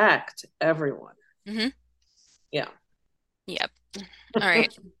protect everyone. hmm Yeah. Yep. All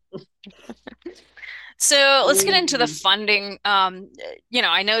right. So let's get into the This funding.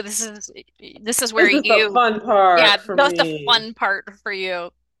 I know this is where is the you, fun yeah, part for that's the me. fun part for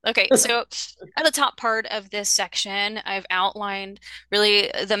you. Okay, so at the top part of this section, I've outlined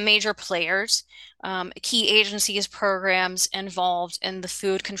really the major players, key agencies, programs involved in the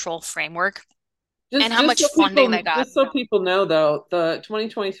food control framework, and how much funding they got. Just so people know though, the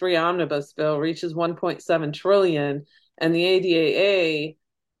 2023 omnibus bill reaches 1.7 trillion and the ADAA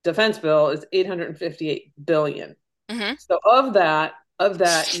defense bill is 858 billion. hmm So of that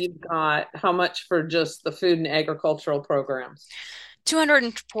you've got how much for just the food and agricultural programs?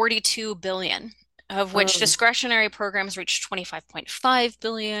 242 billion, of which Um, discretionary programs reached 25.5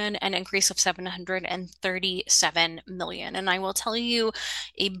 billion, an increase of 737 million. And I will tell you,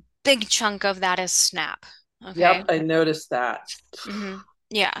 a big chunk of that is SNAP. Okay. yep, I noticed that. hmm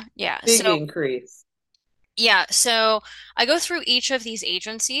Yeah, yeah. Big increase. So I go through each of these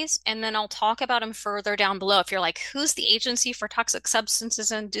agencies and then I'll talk about them further down below. If you're like, who's the Agency for Toxic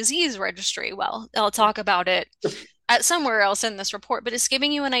Substances and Disease Registry? Well, I'll talk about it at somewhere else in this report, but it's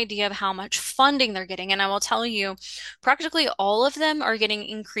giving you an idea of how much funding they're getting. And I will tell you, practically all of them are getting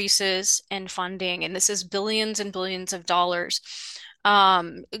increases in funding, and this is billions and billions of dollars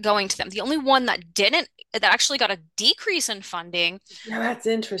going to them. The only one that actually got a decrease in funding Yeah, that's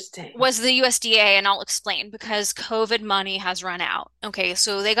interesting. was the USDA, and I'll explain because COVID money has run out. Okay,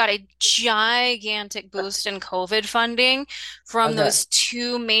 so they got a gigantic boost in COVID funding from Okay. those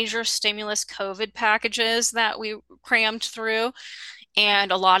two major stimulus COVID packages that we crammed through.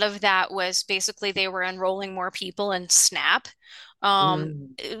 And a lot of that was basically they were enrolling more people in SNAP, um,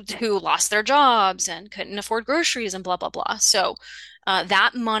 Mm, who lost their jobs and couldn't afford groceries and blah, blah, blah. So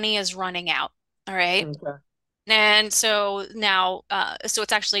that money is running out. All right. okay. And so now, so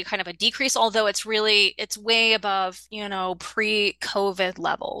it's actually kind of a decrease, although it's way above, pre-COVID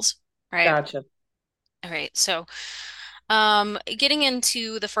levels, right? Gotcha. All right. So, getting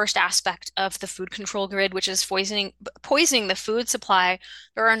into the first aspect of the food control grid, which is poisoning the food supply,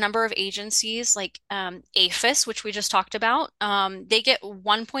 there are a number of agencies like APHIS, which we just talked about. They get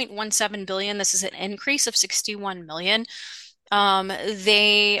 1.17 billion. This is an increase of 61 million.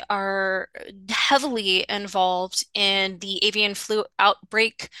 They are heavily involved in the avian flu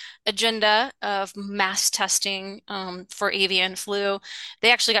outbreak agenda of mass testing for avian flu.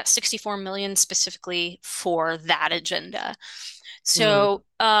 They actually got 64 million specifically for that agenda. Mm, So,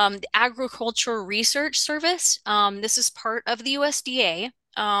 the Agricultural Research Service, this is part of the USDA.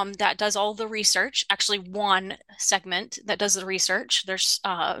 That does all the research. Actually, one segment that does the research. There's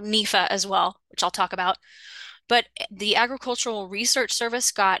NIFA as well, which I'll talk about. But the Agricultural Research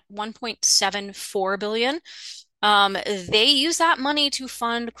Service got 1.74 billion. They use that money to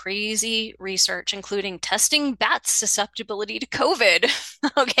fund crazy research, including testing bats' susceptibility to COVID.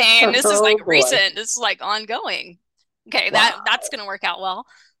 Okay, and this is like oh boy. recent, this is like ongoing. Okay, that's Wow. gonna work out well.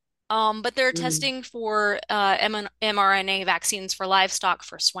 But they're Mm, testing for mRNA vaccines for livestock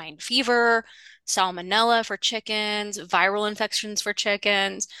for swine fever, salmonella for chickens, viral infections for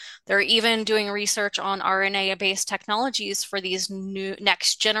chickens. They're even doing research on RNA-based technologies for these new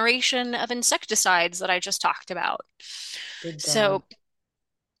next generation of insecticides that I just talked about. good God. So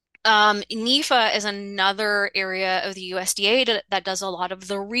NIFA is another area of the USDA that does a lot of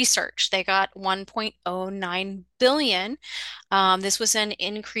the research. They got 1.09 billion. This was an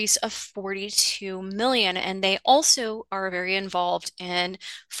increase of 42 million, and they also are very involved in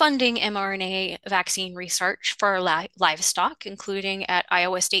funding mRNA vaccine research for livestock, including at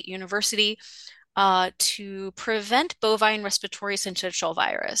Iowa State University, to prevent bovine respiratory syncytial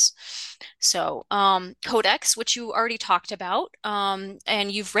virus. So, Codex, which you already talked about,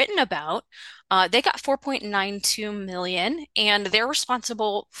 and you've written about, they got 4.92 million, and they're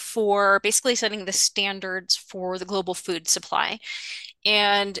responsible for basically setting the standards for the global food supply.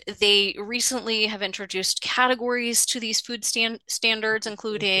 And they recently have introduced categories to these food standards,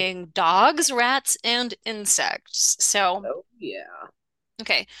 including dogs, rats, and insects. So, Oh, yeah.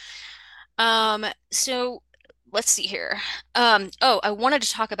 okay. So let's see here. I wanted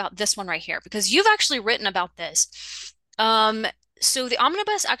to talk about this one right here because you've actually written about this. Um, so the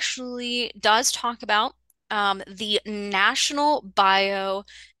omnibus actually does talk about the National Bio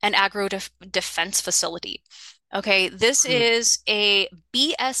and Agro Defense Facility. Okay, this Mm, is a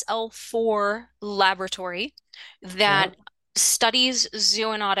BSL-4 laboratory that yeah. studies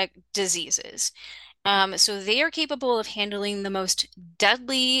zoonotic diseases. So they are capable of handling the most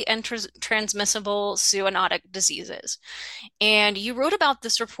deadly and transmissible zoonotic diseases. And you wrote about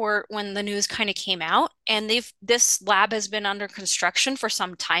this report when the news kind of came out, and this lab has been under construction for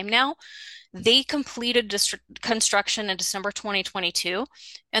some time now. They completed construction in December 2022,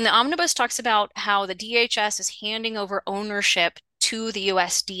 and the omnibus talks about how the DHS is handing over ownership to the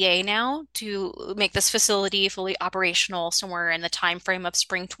USDA now to make this facility fully operational somewhere in the time frame of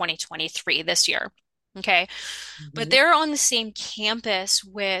spring 2023 this year. Okay. But Mhm. they're on the same campus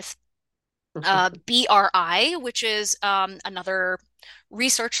with BRI, which is another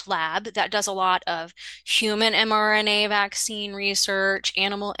research lab that does a lot of human mRNA vaccine research,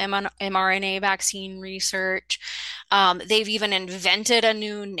 animal mRNA vaccine research. They've even invented a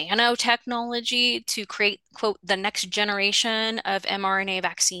new nanotechnology to create, quote, the next generation of mRNA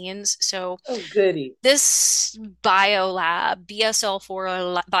vaccines. So Oh, goody. this biolab,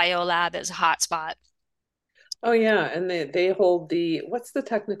 BSL-4 biolab is a hotspot. Oh, yeah. And they hold what's the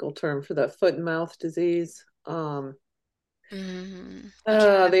technical term for the foot and mouth disease? I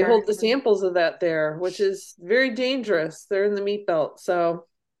can't They remember. hold the samples of that there, which is very dangerous. They're in the meat belt, so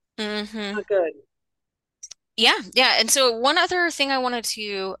Hmm. not good. Yeah, yeah. And so one other thing I wanted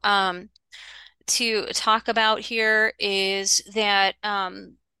to talk about here is that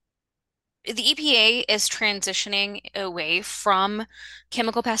the EPA is transitioning away from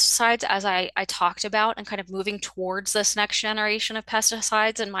chemical pesticides, as I talked about, and kind of moving towards this next generation of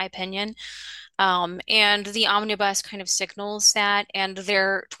pesticides, in my opinion. And the omnibus kind of signals that, and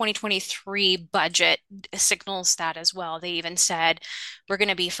their 2023 budget signals that as well. They even said we're going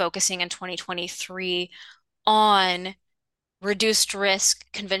to be focusing in 2023 on reduced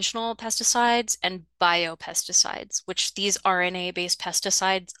risk conventional pesticides and biopesticides, which these RNA-based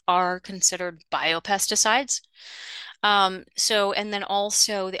pesticides are considered biopesticides. And then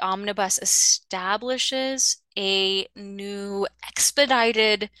also the omnibus establishes a new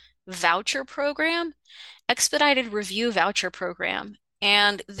voucher program, expedited review voucher program.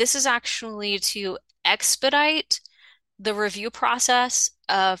 And this is actually to expedite the review process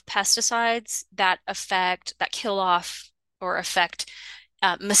of pesticides that kill off or affect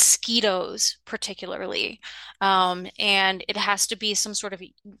mosquitoes particularly. And it has to be some sort of,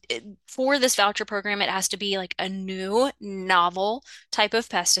 for this voucher program, it has to be like a new novel type of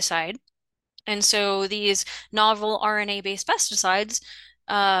pesticide. And so these novel RNA-based pesticides,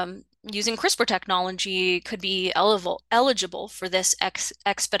 using CRISPR technology, could be eligible for this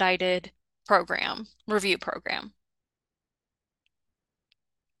expedited review program.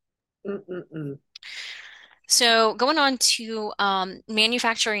 Mm-mm-mm. So going on to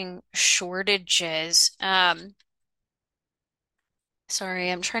manufacturing shortages.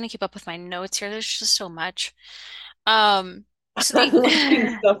 Sorry, I'm trying to keep up with my notes here. There's just so much. Um, so I'm the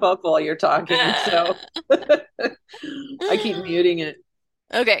looking stuff up while you're talking, so I keep muting it.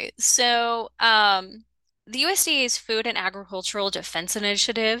 Okay, so the USDA's Food and Agricultural Defense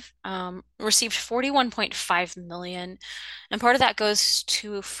Initiative received 41.5 million, and part of that goes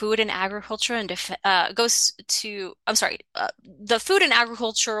to food and agriculture and goes to the food and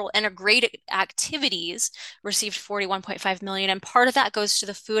agricultural integrated activities received 41.5 million, and part of that goes to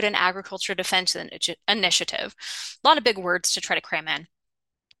the Food and Agriculture Defense Initiative. A lot of big words to try to cram in.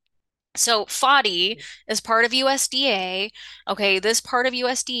 So FODI is part of USDA. Okay, this part of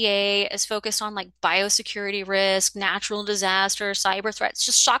USDA is focused on like biosecurity risk, natural disaster, cyber threats,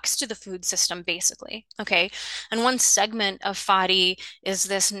 just shocks to the food system, basically. Okay, and one segment of FODI is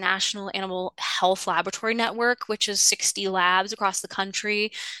this National Animal Health Laboratory Network, which is 60 labs across the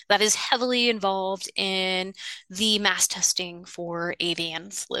country that is heavily involved in the mass testing for avian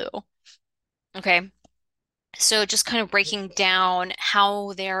flu. Okay. So just kind of breaking down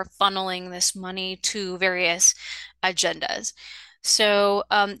how they're funneling this money to various agendas. So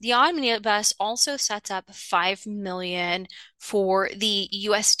the omnibus also sets up 5 million for the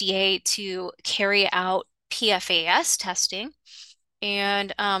USDA to carry out PFAS testing.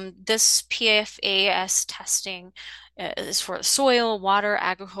 And this PFAS testing is for soil, water,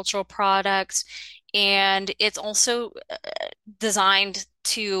 agricultural products, and it's also designed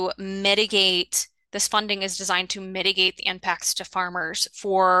to mitigate. This funding is designed to mitigate the impacts to farmers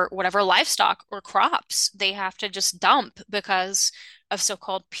for whatever livestock or crops they have to just dump because of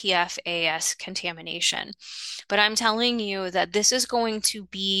so-called PFAS contamination. But I'm telling you that this is going to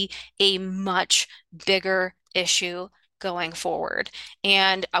be a much bigger issue going forward.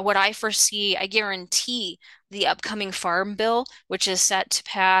 And what I foresee, I guarantee the upcoming farm bill, which is set to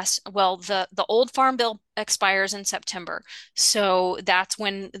pass, well, the old farm bill expires in September. So that's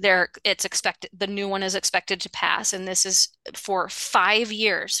when it's expected, the new one is expected to pass. And this is for 5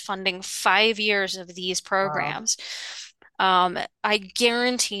 years, funding 5 years of these Wow. programs. I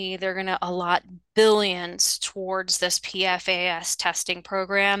guarantee they're going to allot billions towards this PFAS testing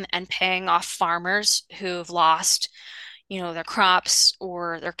program and paying off farmers who've lost, their crops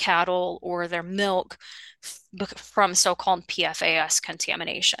or their cattle or their milk from so-called PFAS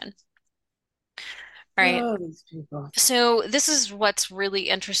contamination. All right. Oh, these people. So this is what's really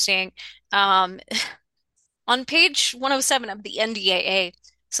interesting. Um, on page 107 of the NDAA,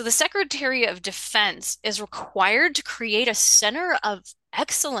 so the Secretary of Defense is required to create a center of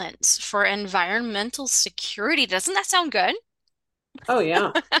excellence for environmental security. Doesn't that sound good? Oh,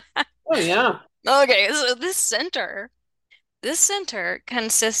 yeah. Oh, yeah. Okay, so this center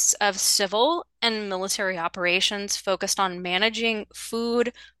consists of civil and military operations focused on managing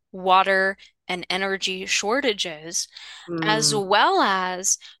food, water, and energy shortages, as Mm. well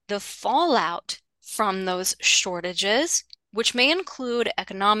as the fallout from those shortages, which may include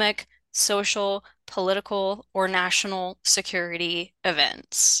economic, social, political, or national security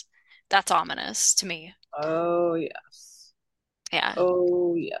events. That's ominous to me. Oh, yes. Yeah.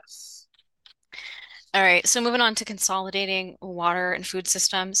 Oh, yes. All right, so moving on to consolidating water and food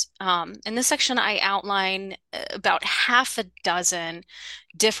systems. In this section, I outline about half a dozen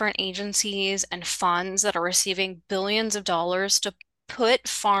different agencies and funds that are receiving billions of dollars to put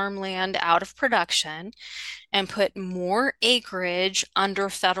farmland out of production and put more acreage under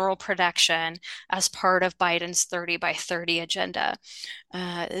federal protection as part of Biden's 30 by 30 agenda.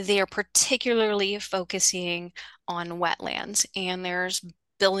 They are particularly focusing on wetlands, and there's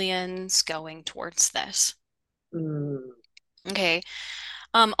billions going towards this. Mm. Okay.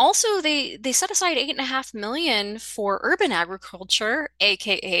 Also, they set aside 8.5 million for urban agriculture,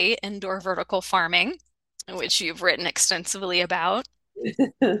 aka indoor vertical farming, which you've written extensively about.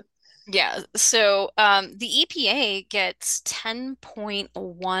 Yeah, so the EPA gets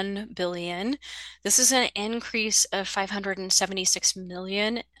 10.1 billion. This is an increase of 576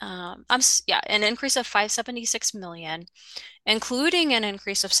 million. Yeah, an increase of 576 million, including an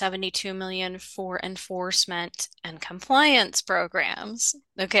increase of 72 million for enforcement and compliance programs.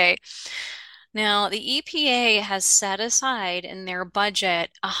 Okay. Now, the EPA has set aside in their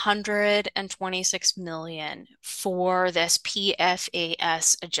budget 126 million for this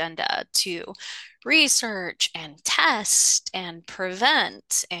PFAS agenda to research and test and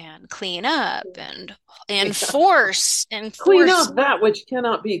prevent and clean up and Yeah. Clean enforce up that which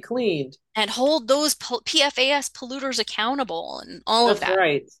cannot be cleaned. and hold those PFAS polluters accountable and all of That's that.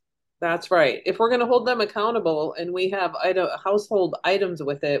 right. That's right. If we're going to hold them accountable and we have household items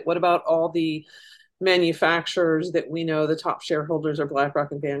with it, what about all the manufacturers that we know the top shareholders are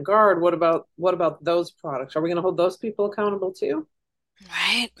BlackRock and Vanguard? What about those products? Are we going to hold those people accountable too?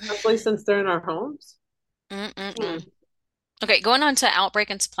 Right? Especially since they're in our homes? Hmm. Mm-mm-mm. Okay, going on to outbreak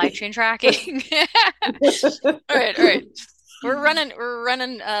and supply chain tracking. All right. We're running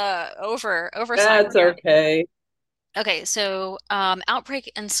over That's Simon here. okay. Okay, so outbreak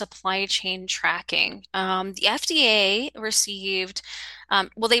and supply chain tracking. The FDA received,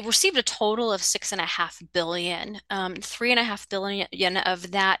 well, they received a total of 6.5 billion, 3.5 billion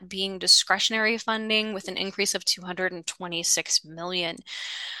of that being discretionary funding with an increase of 226 million.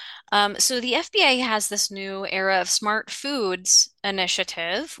 So the FBA has this new era of smart foods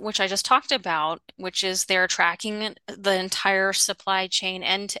initiative, which I just talked about, which is they're tracking the entire supply chain,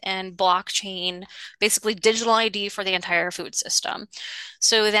 end-to-end blockchain, basically digital ID for the entire food system.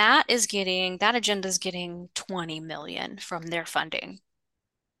 So that agenda is getting 20 million from their funding.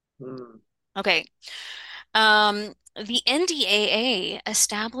 Hmm. Okay. The NDAA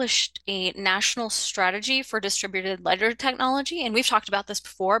established a national strategy for distributed ledger technology, and we've talked about this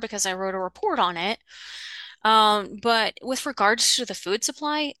before because I wrote a report on it. But with regards to the food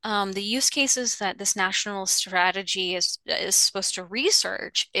supply, the use cases that this national strategy is supposed to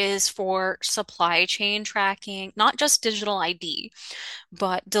research is for supply chain tracking, not just digital ID,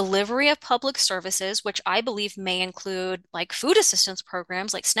 but delivery of public services, which I believe may include like food assistance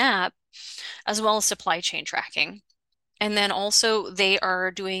programs like SNAP, as well as supply chain tracking. And then also they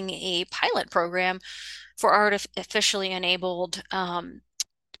are doing a pilot program for artificially enabled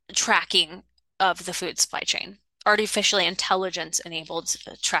tracking of the food supply chain, artificially intelligence enabled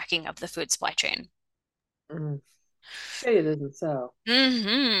tracking of the food supply chain. Mm. Say it isn't so.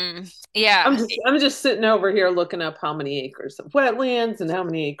 Yeah. I'm just sitting over here looking up how many acres of wetlands and how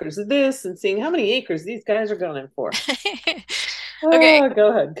many acres of this and seeing how many acres these guys are going for. Okay. Go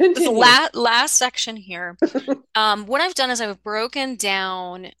ahead, This continue. last section here. What I've done is I've broken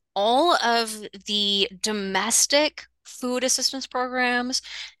down all of the domestic food assistance programs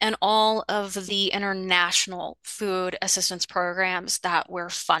and all of the international food assistance programs that we're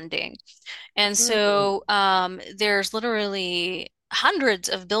funding. And Hmm. so there's literally hundreds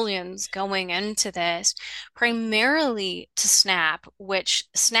of billions going into this, primarily to SNAP, which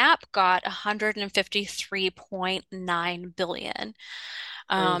SNAP got 153.9 billion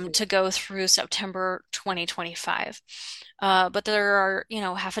Crazy. to go through September 2025. But there are,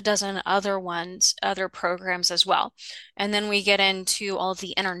 half a dozen other ones, other programs as well. And then we get into all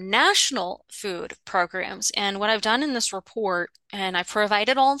the international food programs. And what I've done in this report, and I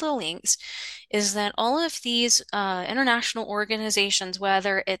provided all the links, is that all of these international organizations,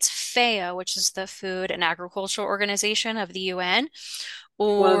 whether it's FAO, which is the Food and Agriculture Organization of the UN,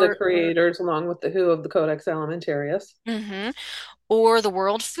 One of the or creators, along with the WHO of the Codex Alimentarius. mhm, or the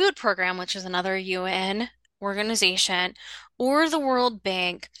World Food Program, which is another UN organization, or the World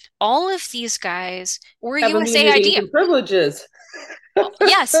Bank, all of these guys, or Have immunities USAID. and privileges.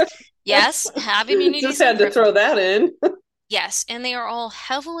 Yes, yes, have Just immunities and had to throw privileges. that in. Yes, and they are all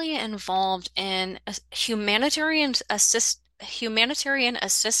heavily involved in humanitarian assistance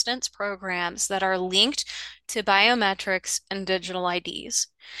programs that are linked to biometrics and digital IDs.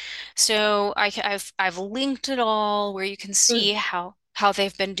 So I've linked it all where you can see Whose how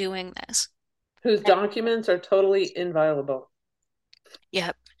they've been doing this. whose documents are totally inviolable.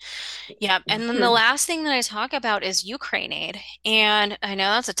 Yep. Yep. And then the last thing that I talk about is Ukraine aid. And I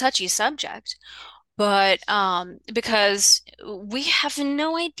know that's a touchy subject, but because we have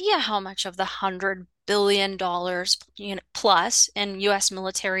no idea how much of the $100 billion, plus in US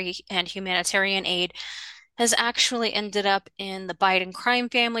military and humanitarian aid has actually ended up in the Biden crime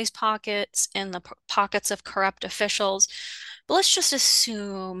family's pockets, in the pockets of corrupt officials. But let's just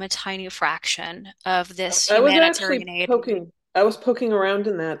assume a tiny fraction of this I was actually humanitarian aid. poking, I was poking around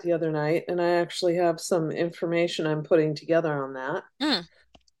in that the other night, and I actually have some information I'm putting together on that. Hmm.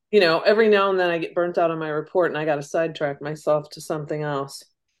 Every now and then I get burnt out on my report and I got to sidetrack myself to something else.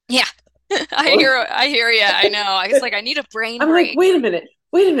 Yeah. I hear you. I know. It's like I need a brain I'm like, break. wait a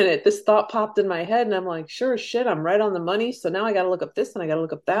minute. This thought popped in my head, and I'm like, sure as shit, I'm right on the money. So now I got to look up this and I got to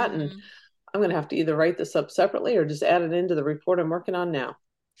look up that. And Mhm. I'm going to have to either write this up separately or just add it into the report I'm working on now.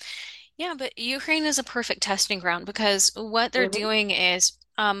 Yeah, but Ukraine is a perfect testing ground because what they're Hmm. doing is,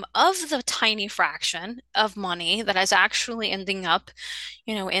 of the tiny fraction of money that is actually ending up,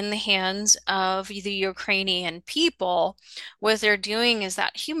 in the hands of the Ukrainian people, what they're doing is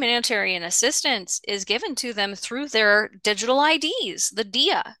that humanitarian assistance is given to them through their digital IDs, the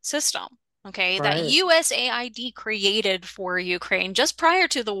DIA system. Okay, that Right. USAID created for Ukraine just prior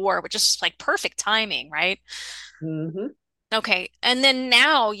to the war, which is like perfect timing, right? Hmm. Okay, and then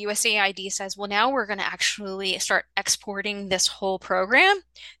now USAID says, well, now we're going to actually start exporting this whole program,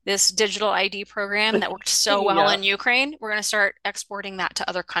 this digital ID program that worked so well Yeah. in Ukraine. We're going to start exporting that to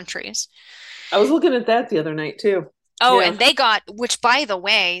other countries. I was looking at that the other night too. Oh, Yeah. and they got, which by the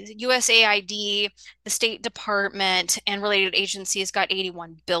way, USAID, the State Department, and related agencies got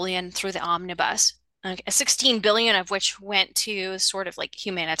 81 billion through the omnibus. 16 billion of which went to sort of like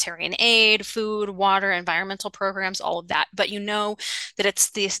humanitarian aid, food, water, environmental programs, all of that. But you know that it's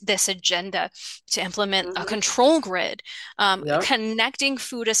this agenda to implement a Hmm. control grid, Yep. connecting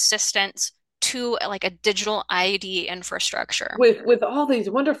food assistance to like a digital ID infrastructure. With all these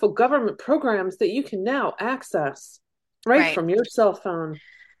wonderful government programs that you can now access right Right. from your cell phone.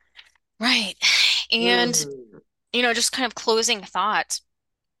 Right. And Hmm. just kind of closing thoughts.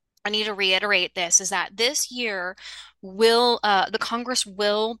 I need to reiterate this is that this year the Congress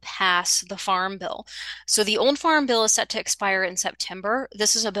will pass the Farm Bill. So the old Farm Bill is set to expire in September.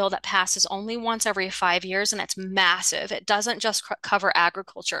 This is a bill that passes only once every 5 years, and it's massive. It doesn't just cover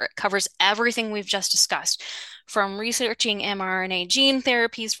agriculture, it covers everything we've just discussed, from researching mRNA gene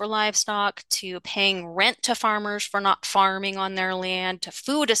therapies for livestock to paying rent to farmers for not farming on their land to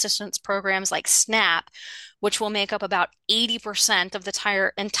food assistance programs like SNAP, which will make up about 80% of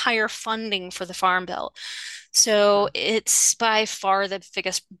the entire funding for the Farm Bill. So it's by far the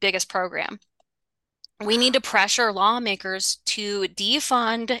biggest program. We need to pressure lawmakers to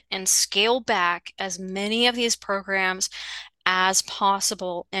defund and scale back as many of these programs as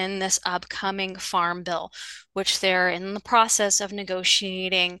possible in this upcoming Farm Bill, which they're in the process of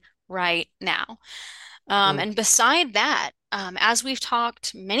negotiating right now. Mm. And beside that, as we've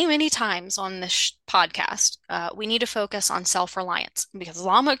talked many, many times on this podcast, we need to focus on self-reliance because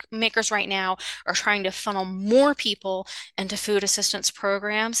lawmakers right now are trying to funnel more people into food assistance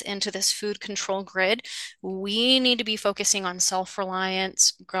programs, into this food control grid. We need to be focusing on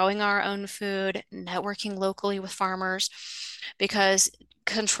self-reliance, growing our own food, networking locally with farmers, because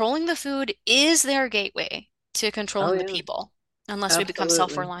controlling the food is their gateway to Oh controlling the yeah, people, unless we become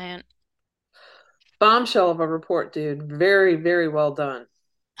absolutely. self-reliant. Bombshell of a report, dude. Very, very well done.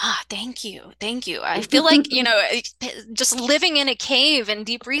 Ah, thank you. Thank you. I feel like, just living in a cave and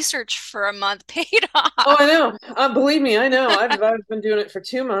deep research for a month paid Oh, I off. know. Believe me, I know. I've been doing it for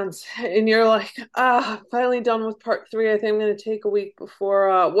 2 months, and you're like, finally done with part three. I think I'm going to take a week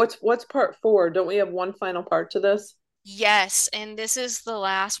before. What's part four? Don't we have one final part to this? Yes, and this is the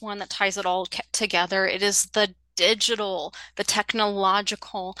last one that ties it all together. It is the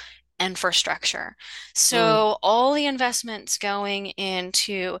technological infrastructure. Mm. So all the investments going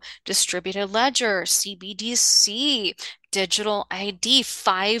into distributed ledger, CBDC, digital ID,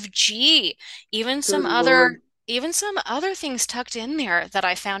 5G, even Good some other Lord. even some other things tucked in there that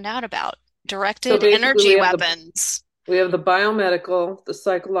I found out about. So Directed basically, energy weapons. we have the biomedical, the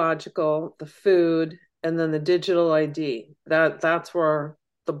psychological, the food, and then the digital ID. That's where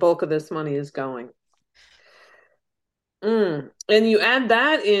the bulk of this money is going. And you add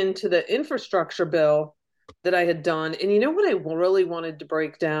that into the infrastructure bill that I had done. And you know what I really wanted to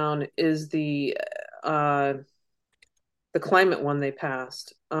break down is uh the climate one they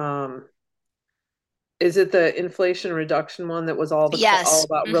passed. Is it the Inflation Reduction one that was all Yes.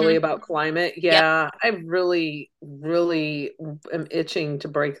 about really Hmm. about climate? Yep. Yeah, I really, really am itching to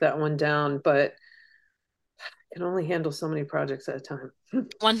break that one down, but I can only handle so many projects at a time.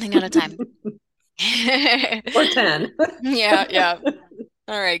 One thing at a time. Or 10. Yeah, yeah.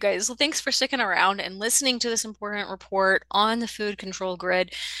 All right, guys. Well, thanks for sticking around and listening to this important report on the food control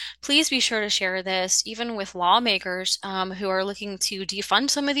grid. Please be sure to share this, even with lawmakers who are looking to defund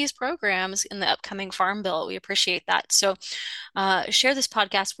some of these programs in the upcoming Farm Bill. We appreciate that. So, share this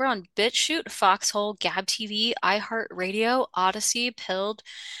podcast. We're on BitChute, Foxhole, Gab TV, iHeartRadio, Odyssey, Pilled,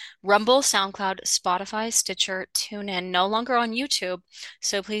 Rumble, SoundCloud, Spotify, Stitcher, TuneIn, no longer on YouTube.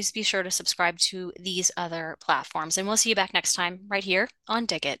 So please be sure to subscribe to these other platforms. And we'll see you back next time right here on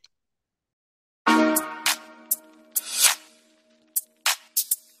Dig It.